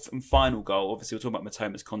fourth and final goal. Obviously, we're talking about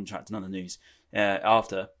Mitoma's contract and other news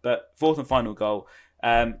after. But fourth and final goal,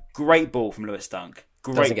 great ball from Lewis Dunk.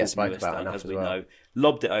 Great ball from Lewis Dunk, as we know.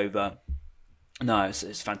 Lobbed it over. No, it's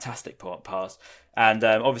a fantastic pass. And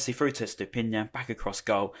obviously through to Stupinian, back across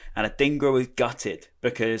goal. And Adingra was gutted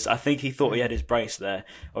because I think he thought he had his brace there.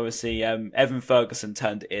 Obviously, Evan Ferguson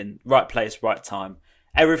turned it in. Right place, right time.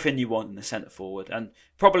 Everything you want in the centre forward. And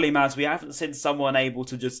probably, Maz, we haven't seen someone able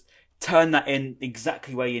to just turn that in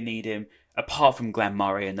exactly where you need him, apart from Glenn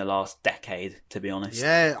Murray in the last decade, to be honest.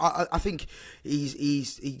 Yeah, I think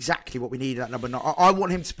he's exactly what we need at number 9. I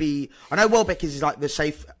want him to be... I know Welbeck is like the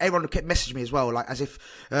safe... Everyone kept messaging me as well, like as if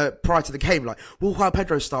prior to the game, like, will Joao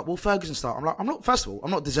Pedro start? Will Ferguson start? I'm like, I'm not... First of all,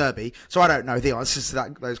 I'm not De Zerbi, so I don't know the answers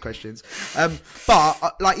to those questions.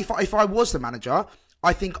 But if I was the manager,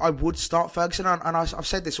 I think I would start Ferguson, and I've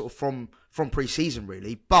said this sort of from pre-season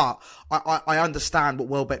really, but I understand what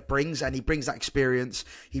Welbeck brings, and he brings that experience.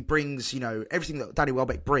 He brings, everything that Danny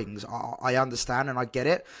Welbeck brings. I understand and I get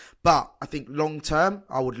it, but I think long term,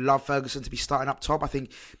 I would love Ferguson to be starting up top. I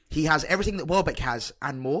think he has everything that Welbeck has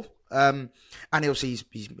and more. And obviously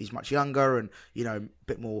he's much younger and a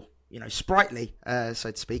bit more sprightly, so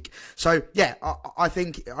to speak. So yeah, I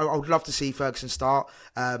think I would love to see Ferguson start,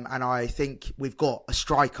 and I think we've got a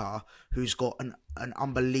striker who's got an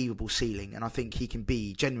unbelievable ceiling, and I think he can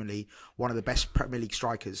be genuinely one of the best Premier League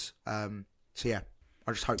strikers. So yeah,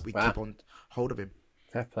 I just hope we keep on hold of him.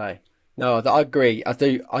 Fair play. No, I agree. I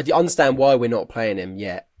do understand why we're not playing him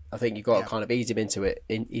yet. I think you've got to kind of ease him into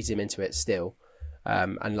it still.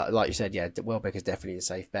 And like you said, Welbeck is definitely a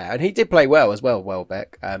safe bet, and he did play well as well,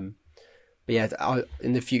 Welbeck. But yeah,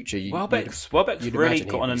 in the future, Welbeck's really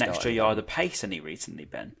got on an extra yard of pace than he recently,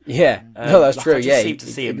 Ben. Yeah, no, that's true. I just seem to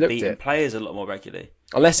see him beating players a lot more regularly.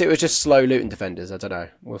 Unless it was just slow Luton defenders, I don't know.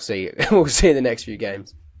 We'll see. We'll see in the next few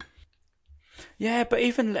games. Yeah, but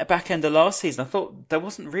even at the back end of last season, I thought there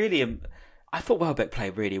wasn't really I thought Welbeck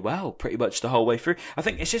played really well pretty much the whole way through. I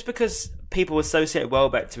think it's just because people associate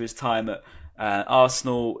Welbeck to his time at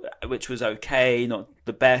Arsenal, which was okay, not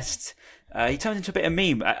the best. he turns into a bit of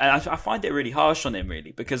meme. And I find it really harsh on him,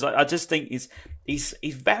 really, because I just think he's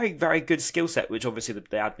very, very good skill set, which obviously the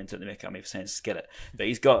admin took the mick at me for saying skillet. But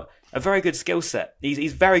he's got a very good skill set.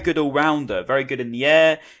 He's very good all-rounder, very good in the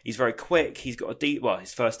air. He's very quick. He's got a deep... Well,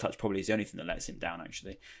 his first touch probably is the only thing that lets him down,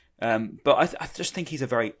 actually. But I just think he's a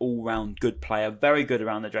very all-round good player, very good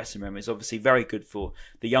around the dressing room. He's obviously very good for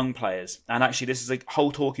the young players. And actually, this is a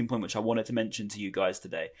whole talking point which I wanted to mention to you guys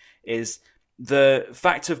today, is the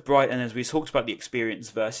fact of Brighton, as we talked about the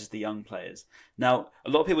experience versus the young players. Now, a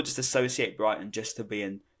lot of people just associate Brighton just to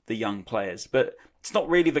being the young players, but it's not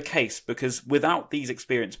really the case, because without these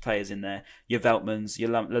experienced players in there, your Veltmans, your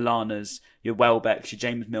Lallanas, your Welbecks, your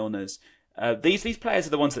James Milners, these players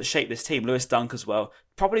are the ones that shape this team. Lewis Dunk as well.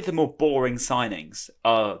 Probably the more boring signings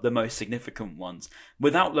are the most significant ones.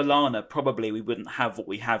 Without Lallana, probably we wouldn't have what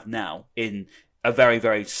we have now in a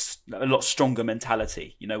a lot stronger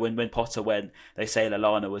mentality. You know, when Potter went, they say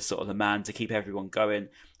Lallana was sort of the man to keep everyone going.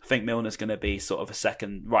 I think Milner's going to be sort of a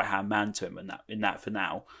second right-hand man to him in that for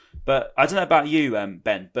now. But I don't know about you,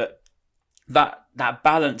 Ben, but that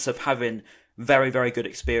balance of having very, very good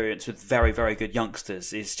experience with very, very good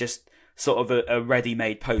youngsters is just sort of a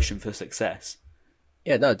ready-made potion for success.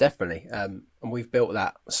 Yeah, no, definitely. And we've built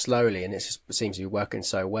that slowly, and it seems to be working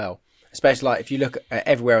so well. Especially like if you look at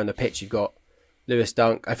everywhere on the pitch, you've got Lewis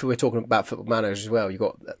Dunk. I think we're talking about Football Manager as well. You've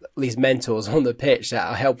got these mentors on the pitch that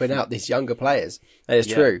are helping out these younger players. And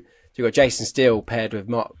it's true. So you've got Jason Steele paired with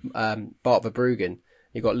Bart Verbruggen.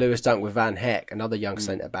 You've got Lewis Dunk with Van Heck, another young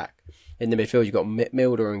centre-back. In the midfield, you've got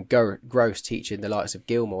Milner and Gross teaching the likes of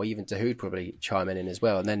Gilmore, even Dahoud probably chiming in as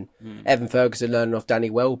well. And then Evan Ferguson learning off Danny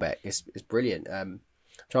Welbeck. It's brilliant. I'm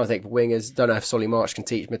trying to think of wingers. Don't know if Solly March can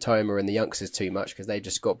teach Matoma and the youngsters too much, because they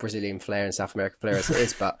just got Brazilian flair and South American flair as it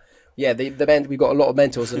is. But yeah, we've got a lot of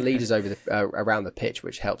mentors and leaders over around the pitch,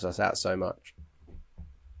 which helps us out so much.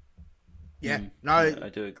 Yeah, no, I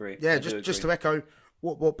do agree. Yeah, just to echo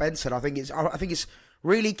what Ben said, I think it's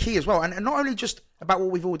really key as well, and not only just about what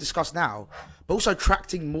we've all discussed now, but also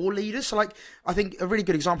attracting more leaders. So, like, I think a really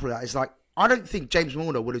good example of that is, like, I don't think James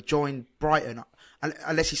Milner would have joined Brighton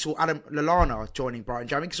unless he saw Adam Lallana joining Brighton.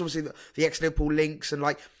 Do you know what I mean? Because obviously the ex-Liverpool links, and,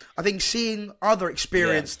 like, I think seeing other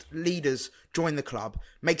experienced leaders join the club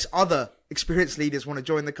makes other experienced leaders want to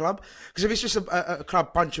join the club. Because if it's just a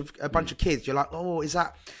club bunch of kids, you're like, oh, is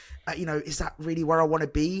that is that really where I want to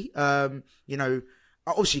be?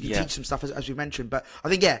 Obviously you can teach some stuff as we mentioned, but I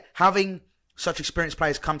think having such experienced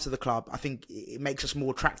players come to the club, I think it makes us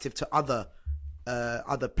more attractive to other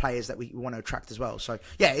players that we want to attract as well. So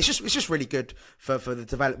it's just really good for the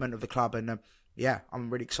development of the club, and I'm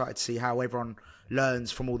really excited to see how everyone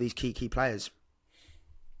learns from all these key players.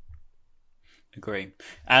 Agree.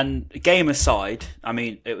 And game aside, I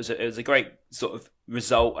mean, it was a great sort of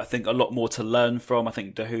result. I think a lot more to learn from. I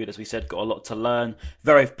think Dahoud, as we said, got a lot to learn.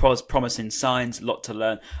 Very promising signs, a lot to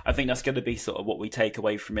learn. I think that's going to be sort of what we take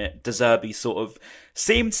away from it. De Zerbi sort of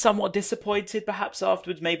seemed somewhat disappointed, perhaps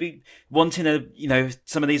afterwards, maybe wanting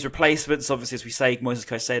some of these replacements. Obviously, as we say, Moises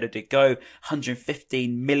Caicedo did go.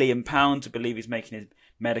 £115 million, I believe he's making his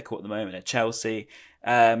medical at the moment at Chelsea.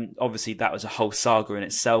 Obviously, that was a whole saga in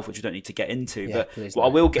itself, which we don't need to get into. But what I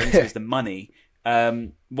will get into is the money.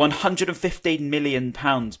 £115 million,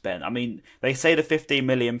 Ben. I mean, they say the £15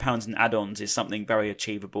 million in add-ons is something very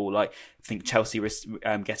achievable. Like, I think Chelsea was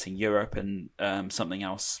getting Europe and something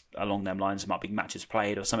else along them lines. It might be matches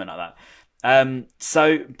played or something like that.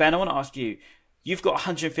 So, Ben, I want to ask you. You've got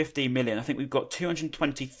 115 million. I think we've got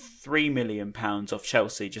 223 million pounds off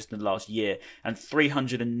Chelsea just in the last year, and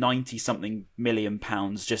 390 something million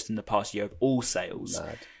pounds just in the past year of all sales.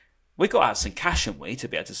 Mad. We've got to have some cash, haven't we, to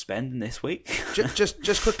be able to spend in this week?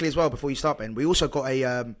 just quickly as well before you start, Ben. We also got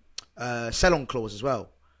a sell-on clause as well.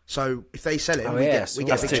 So if they sell it, we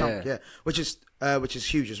get a big chunk, which is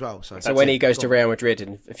huge as well. So when he goes to Real Madrid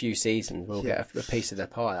in a few seasons, we'll get a piece of their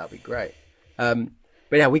pie. That'd be great.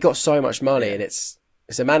 But yeah, we got so much money, and it's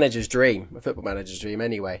a manager's dream, a football manager's dream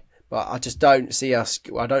anyway. But I just don't see us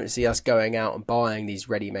going out and buying these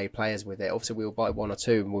ready-made players with it. Obviously, we'll buy one or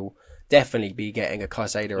two, and we'll definitely be getting a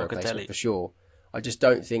Caicedo replacement for sure. I just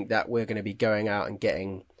don't think that we're going to be going out and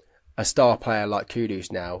getting a star player like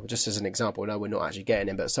Kudus now. Just as an example, no, we're not actually getting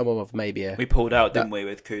him, but someone of maybe we pulled out, didn't we,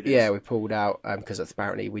 with Kudus? Yeah, we pulled out because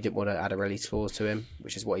apparently we didn't want to add a release clause to him,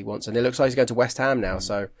 which is what he wants. And it looks like he's going to West Ham now,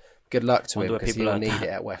 so good luck to him, because he'll need it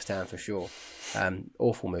at West Ham for sure.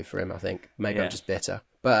 Awful move for him, I think. Maybe I'm just bitter.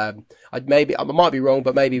 But I might be wrong,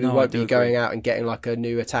 but maybe we won't be going out and getting like a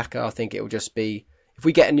new attacker. I think it will just be, if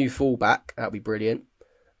we get a new fullback, that'll be brilliant.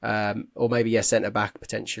 Or maybe centre back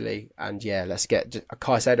potentially. And let's get a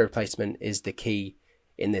Caicedo replacement is the key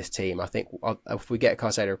in this team. I think if we get a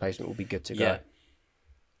Caicedo replacement, we'll be good to go.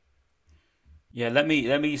 Yeah, let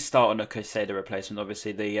me start on a Caicedo replacement.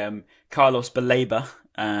 Obviously, the Carlos Baleba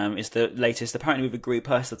is the latest. Apparently, we've agreed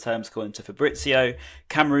personal terms according to Fabrizio.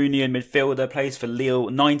 Cameroonian midfielder, plays for Lille,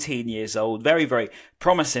 19 years old. Very, very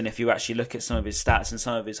promising if you actually look at some of his stats and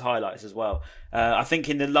some of his highlights as well. I think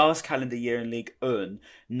in the last calendar year in Ligue 1,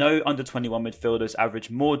 no under-21 midfielders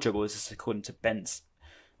averaged more dribbles, this is according to Bent's.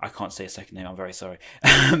 I can't say a second name, I'm very sorry.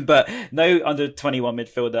 But no under-21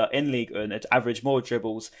 midfielder in Ligue 1 at average more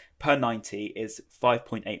dribbles per 90 is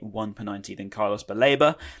 5.81 per 90 than Carlos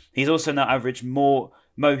Baleba. He's also now averaged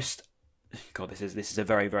most... God, this is a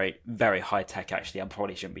very, very, very high tech. Actually, I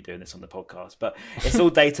probably shouldn't be doing this on the podcast, but it's all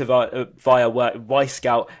data via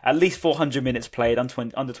Y-Scout. At least 400 minutes played,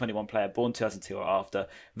 under 21 player, born 2002 or after.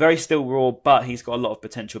 Very still raw, but he's got a lot of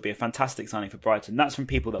potential. Be a fantastic signing for Brighton. That's from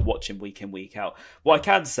people that watch him week in, week out. What I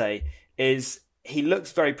can say is he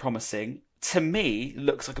looks very promising. To me,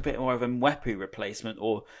 looks like a bit more of a Mwepu replacement,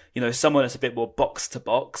 or someone that's a bit more box to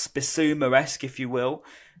box, Bissouma-esque, if you will.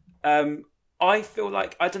 I feel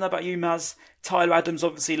like, I don't know about you, Maz, Tyler Adams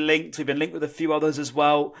obviously linked. We've been linked with a few others as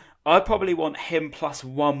well. I probably want him plus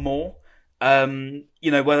one more. Whether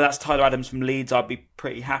that's Tyler Adams from Leeds, I'd be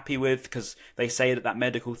pretty happy with, because they say that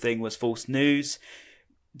medical thing was false news.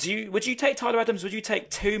 Would you take Tyler Adams? Would you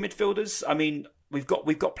take two midfielders? I mean, we've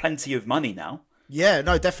got plenty of money now. Yeah,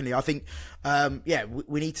 no, definitely. I think,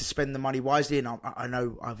 we need to spend the money wisely, and I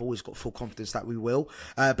know I've always got full confidence that we will.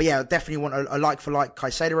 But yeah, I definitely want a like-for-like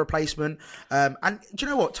Caicedo replacement. And do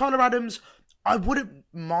you know what? Tyler Adams, I wouldn't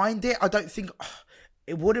mind it. I don't think...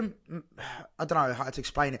 It wouldn't... I don't know how to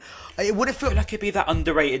explain it. It wouldn't feel... I feel like it'd be that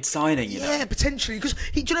underrated signing, Yeah, potentially. Because,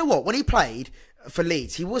 do you know what? When he played for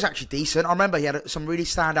Leeds, he was actually decent. I remember he had some really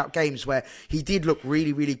standout games where he did look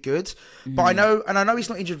really, really good. But I know he's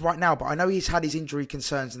not injured right now, but I know he's had his injury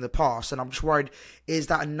concerns in the past, and I'm just worried, is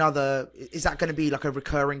that going to be like a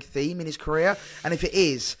recurring theme in his career? And if it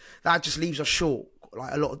is, that just leaves us short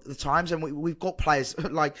like a lot of the times, and we've got players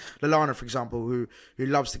like Lallana, for example, who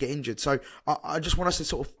loves to get injured. So I just want us to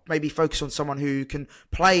sort of maybe focus on someone who can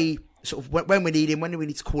play sort of when we need him, when we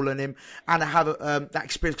need to call on him, and have that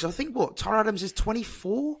experience. Because I think Tyler Adams is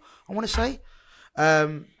 24, I want to say,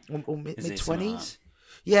 or mid-20s.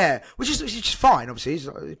 Yeah, which is fine, obviously.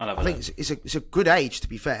 I think it's a good age, to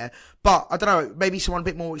be fair. But I don't know, maybe someone a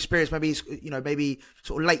bit more experienced, maybe maybe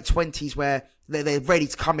sort of late 20s where they're ready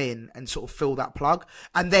to come in and sort of fill that plug,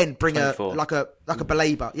 and then bring 24. a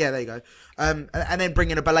Baleba. Yeah, there you go. And then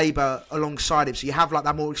bring in a Baleba alongside him, so you have like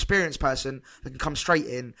that more experienced person that can come straight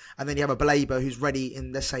in, and then you have a Baleba who's ready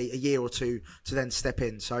in, let's say, a year or two to then step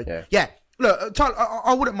in. So yeah. Look, Tyler,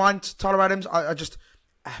 I wouldn't mind Tyler Adams. I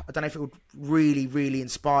don't know if it would really, really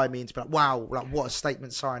inspire me into be like, wow, like what a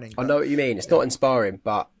statement signing. I know what you mean. It's not inspiring,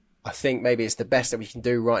 but I think maybe it's the best that we can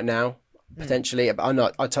do right now, potentially.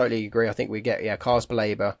 But I totally agree. I think we get, Carlos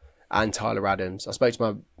Baleba and Tyler Adams. I spoke to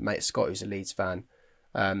my mate Scott, who's a Leeds fan.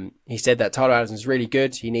 He said that Tyler Adams is really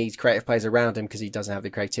good. He needs creative players around him because he doesn't have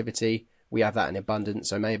the creativity. We have that in abundance,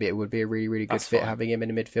 so maybe it would be a really, really good fit having him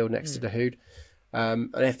in the midfield next to the Hood. And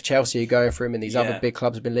if Chelsea are going for him and these other big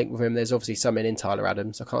clubs have been linked with him, there's obviously something in Tyler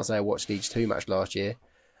Adams. I can't say I watched Leeds too much last year,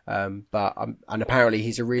 and apparently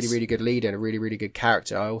he's a really, really good leader and a really, really good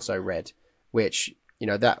character. I also read, which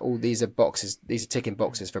that all these are boxes, these are ticking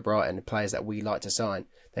boxes for Brighton, the players that we like to sign.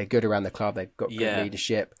 They're good around the club. They've got good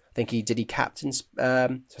leadership. I think he captain.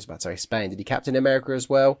 Spain. Did he captain America as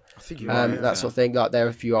well? I think that sort of thing. Like there are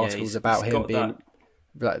a few articles about him being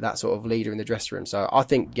like that sort of leader in the dressing room. So I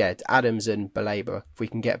think, Adams and Baleba, if we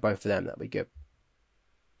can get both of them, that'd be good.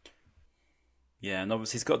 Yeah, and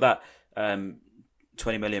obviously he's got that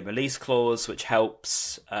 20 million release clause, which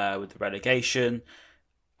helps with the relegation.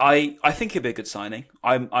 I think it'd be a good signing.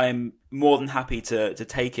 I'm more than happy to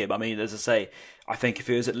take him. I mean, as I say, I think if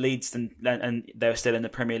he was at Leeds and they're still in the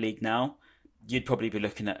Premier League now, you'd probably be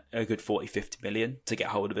looking at a good 40-50 million to get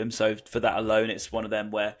hold of him. So for that alone, it's one of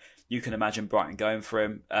them where you can imagine Brighton going for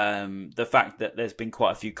him. The fact that there's been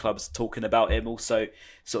quite a few clubs talking about him also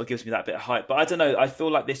sort of gives me that bit of hype. But I don't know, I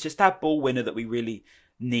feel like there's just that ball winner that we really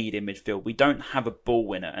need in midfield. We don't have a ball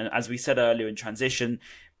winner. And as we said earlier in transition,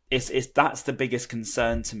 that's the biggest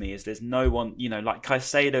concern to me, is there's no one, like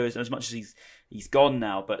Caicedo, as much as he's gone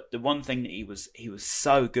now, but the one thing that he was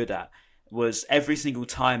so good at was every single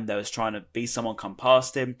time there was trying to be someone come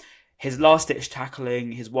past him, his last-ditch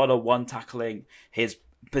tackling, his one-on-one tackling, his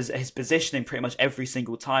positioning pretty much every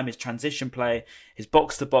single time, his transition play, his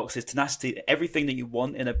box-to-box, his tenacity, everything that you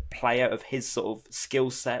want in a player of his sort of skill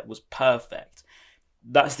set was perfect.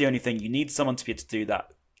 That's the only thing. You need someone to be able to do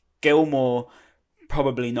that. Gilmore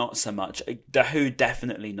probably not so much. Dahoud,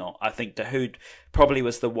 definitely not. I think Dahoud probably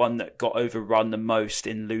was the one that got overrun the most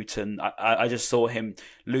in Luton. I just saw him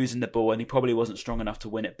losing the ball, and he probably wasn't strong enough to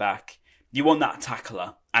win it back. You want that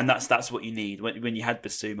tackler, and that's what you need. When you had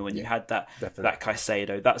Basuma, when you had that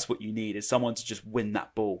Caicedo, that's what you need, is someone to just win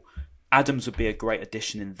that ball. Adams would be a great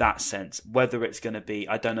addition in that sense. Whether it's going to be,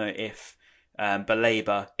 I don't know if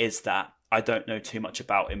Baleba is that. I don't know too much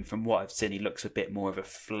about him. From what I've seen, he looks a bit more of a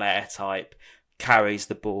flair type. Carries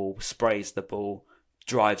the ball, sprays the ball,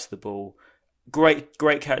 drives the ball. Great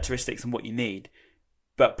characteristics and what you need,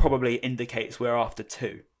 but probably indicates we're after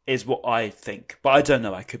 2. Is what I think, but I don't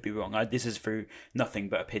know. I could be wrong. This is through nothing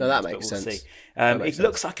but opinions. No, that makes but we'll sense. See. It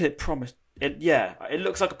looks like it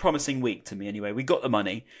looks like a promising week to me. Anyway, we got the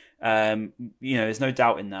money. There's no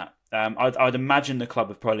doubt in that. I'd imagine the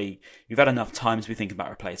club you've had enough time to be thinking about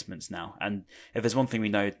replacements now. And if there's one thing we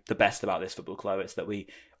know the best about this football club, it's that we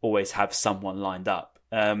always have someone lined up.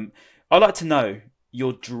 I'd like to know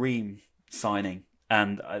your dream signing,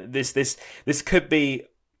 and this could be.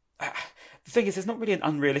 The thing is, it's not really an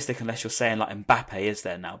unrealistic unless you're saying like Mbappe, is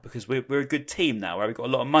there now? Because we're a good team now, where we've got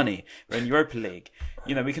a lot of money. We're in Europa League.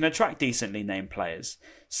 We can attract decently named players.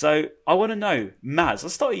 So I want to know, Maz,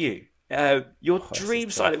 let's start with you. Your dream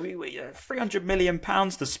side, £300 million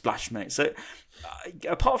to splash, mate. So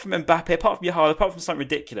apart from Mbappe, apart from Yahal, apart from something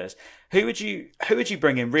ridiculous, who would you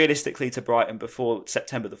bring in realistically to Brighton before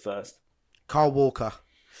September the 1st? Carl Walker.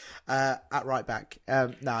 At right back.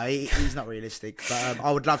 No, he's not realistic. But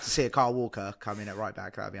I would love to see a Carl Walker come in at right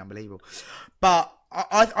back. That would be unbelievable. But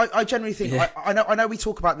I generally think, I know we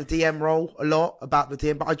talk about the DM role a lot, about the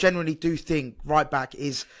DM, but I generally do think right back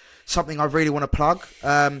is something I really want to plug.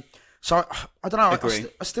 So I don't know.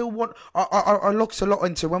 I still want. I looked a lot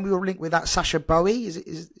into when we were linked with that Sasha Bowie.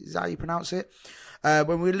 Is that how you pronounce it?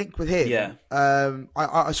 When we were linked with him,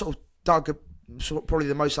 I sort of dug probably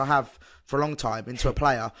the most I have for a long time into a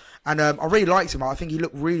player, and I really liked him. I think he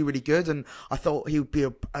looked really, really good, and I thought he would be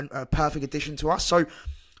a perfect addition to us. So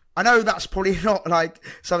I know that's probably not like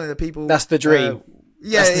something that people. That's the dream.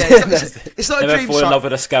 It's not a dream. Never fall in love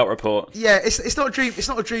with a scout report. Yeah, it's not a dream. It's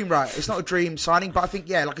not a dream, right? It's not a dream signing, but I think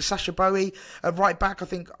like a Sasha Bowie right back. I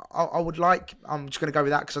think I would like. I'm just going to go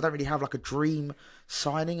with that because I don't really have like a dream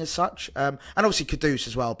signing as such. And obviously Kudus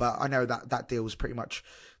as well, but I know that deal was pretty much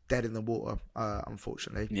dead in the water,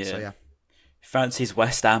 unfortunately. Yeah. So yeah. Fancies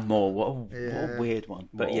West Ham more. What a weird one.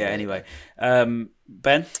 But anyway,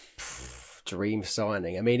 Ben. Dream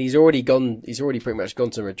signing. I mean, he's already pretty much gone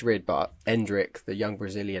to Madrid, but Endrick, the young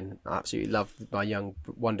Brazilian, I absolutely love my young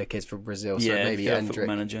wonder kids from Brazil. So maybe Endrick,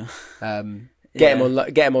 manager. Get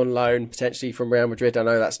him on loan potentially from Real Madrid. I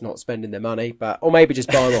know that's not spending their money, or maybe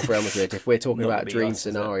just buy him off Real Madrid. If we're talking about dream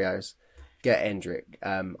scenarios, get Endrick.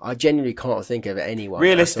 I genuinely can't think of anyone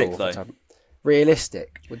realistic though.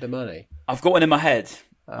 Realistic with the money. I've got one in my head.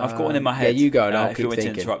 Yeah, you go, and I'll if keep you want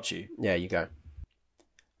thinking. to interrupt you. Yeah, you go.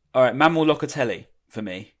 All right, Manuel Locatelli for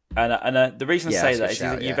me. And the reason I say that is he's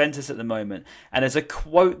at Juventus at the moment. And there's a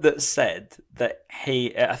quote that said that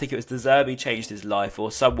I think it was De Zerbi changed his life,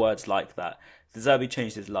 or some words like that. De Zerbi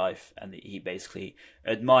changed his life, and he basically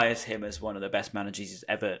admires him as one of the best managers he's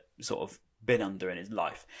ever sort of been under in his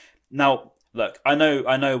life. Now, look, I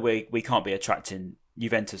know we can't be attracting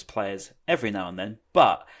Juventus players every now and then,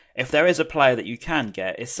 but if there is a player that you can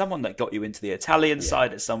get, it's someone that got you into the Italian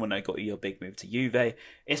side, it's someone that got you your big move to Juve.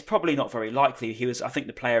 It's probably not very likely. He was, I think,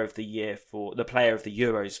 the player of the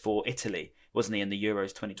Euros for Italy, wasn't he, in the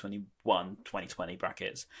Euros 2021-2020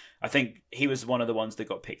 brackets. I think he was one of the ones that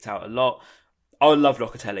got picked out a lot. I would love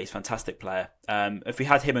Locatelli. He's a fantastic player. If we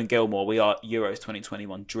had him and Gilmore, we are Euros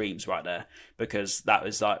 2021 dreams right there, because that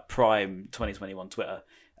was like prime 2021 Twitter.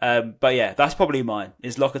 But yeah, that's probably mine.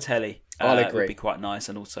 Is Locatelli? I'll agree. Would be quite nice,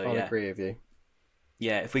 and also I'll agree with you.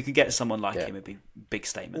 Yeah, if we could get someone like him, it'd be a big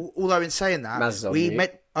statement. Although in saying that,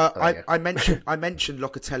 I mentioned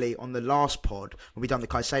Locatelli on the last pod when we done the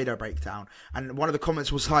Caicedo breakdown, and one of the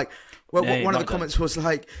comments was like,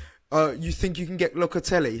 you think you can get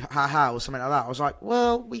Locatelli? How? Or something like that. I was like,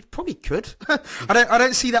 well, we probably could. I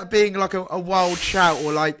don't see that being like a wild shout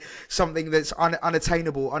or like something that's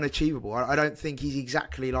unattainable, unachievable. I don't think he's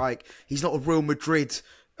exactly like, he's not a Real Madrid,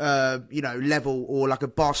 level, or like a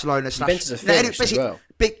Barcelona / Juventus finished as well.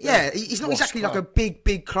 Big, he's not exactly like a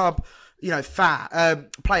big club,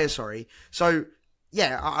 player. Sorry. So.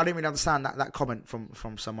 Yeah, I didn't really understand that comment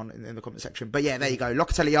from someone in the comment section. But yeah, there you go.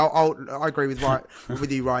 Locatelli, I agree with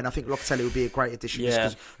you, Ryan. I think Locatelli would be a great addition just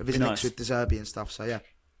because of his links with De Zerbi and stuff. So yeah.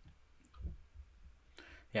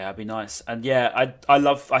 Yeah, it'd be nice. And yeah,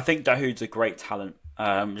 I think Dahoud's a great talent.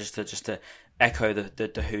 Just to echo the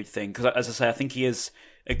Dahoud thing, because as I say, I think he is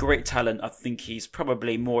a great talent. I think he's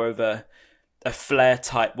probably more of a flair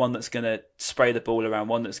type, one that's going to spray the ball around,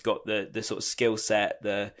 one that's got the sort of skill set.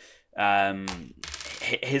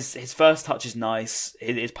 His first touch is nice,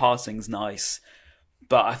 his passing's nice,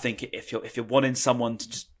 but I think if you're wanting someone to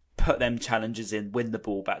just put them challenges in, win the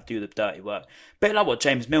ball back, do the dirty work, bit like what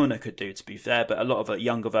James Milner could do, to be fair, but a lot of a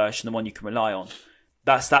younger version, the one you can rely on.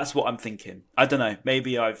 That's what I'm thinking. I don't know.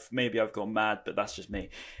 Maybe I've gone mad, but that's just me.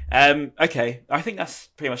 Okay, I think that's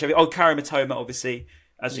pretty much everything. Oh, Karim Mitoma, obviously,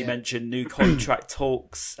 as we mentioned, new contract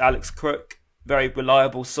talks. Alex Crook, very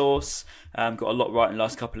reliable source. Got a lot right in the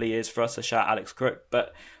last couple of years for us. So shout out Alex Crook.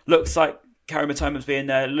 But looks like Karim Mitoma's being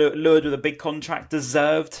lured with a big contract,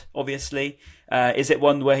 deserved, obviously. Is it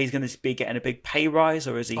one where he's going to be getting a big pay rise,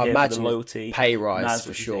 or is he here for the loyalty? Pay rise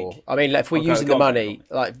for sure. I mean, if we're using the money,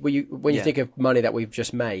 like when you think of money that we've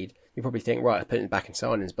just made, you probably think, right, putting it back in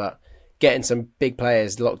signings, but getting some big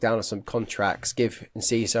players locked down on some contracts, give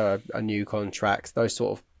Caicedo a new contract, those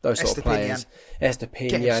sort of players,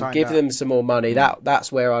 Estepinian, give them some more money.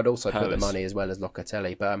 That's where I'd also put the money, as well as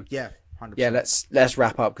Locatelli. But 100%. Let's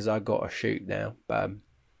wrap up because I've got to shoot now. But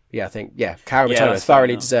I think Karim Mitoma is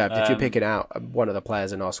thoroughly deserved. If you're picking out one of the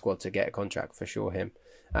players in our squad to get a contract, for sure him.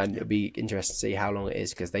 And it'll be interesting to see how long it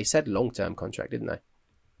is, because they said long-term contract, didn't they?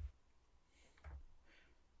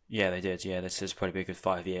 Yeah, they did. Yeah, this is probably a good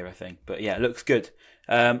 5-year, I think. But yeah, it looks good.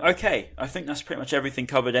 Okay, I think that's pretty much everything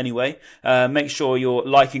covered anyway. Make sure you're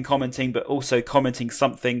liking, commenting, but also commenting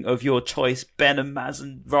something of your choice. Ben and Maz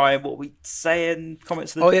and Ryan, what we saying?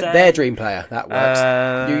 Comments of the day? Their dream player. That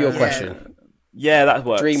works. Your question. Yeah, that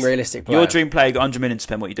works. Dream realistic player. Your dream player got 100 million to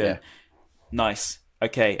spend. What are you doing? Yeah. Nice.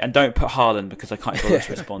 Okay, and don't put Haaland, because I can't bother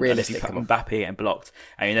to respond. Unless you put Mbappe getting blocked,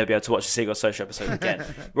 and you'll never be able to watch the Seagulls social episode again.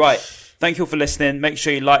 Right, thank you all for listening. Make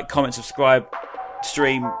sure you like, comment, subscribe,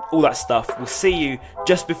 stream, all that stuff. We'll see you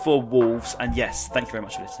just before Wolves, and yes, thank you very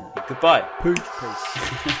much for listening. Goodbye. Peace.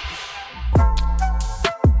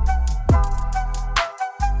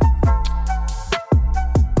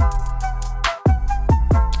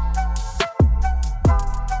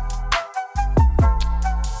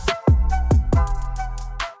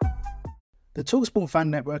 The TalkSport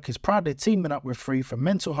Fan Network is proudly teaming up with Free for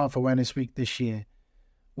Mental Health Awareness Week this year.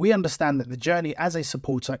 We understand that the journey as a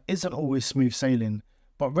supporter isn't always smooth sailing,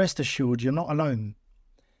 but rest assured you're not alone.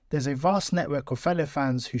 There's a vast network of fellow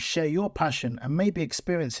fans who share your passion and may be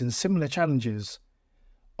experiencing similar challenges.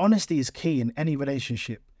 Honesty is key in any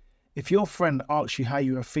relationship. If your friend asks you how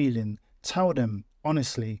you are feeling, tell them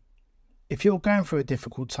honestly. If you're going through a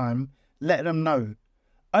difficult time, let them know.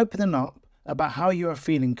 Opening up about how you are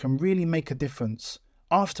feeling can really make a difference.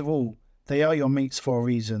 After all, they are your mates for a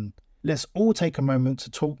reason. Let's all take a moment to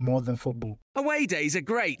talk more than football. Away days are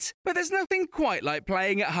great, but there's nothing quite like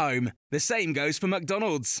playing at home. The same goes for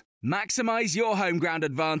McDonald's. Maximise your home ground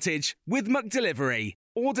advantage with McDelivery.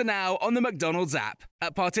 Order now on the McDonald's app.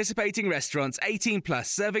 At participating restaurants, 18 plus,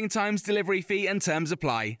 serving times, delivery fee and terms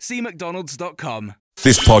apply. See mcdonalds.com.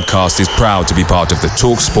 This podcast is proud to be part of the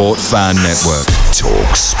TalkSport Fan Network.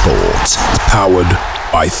 TalkSport. Powered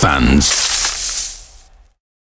by fans.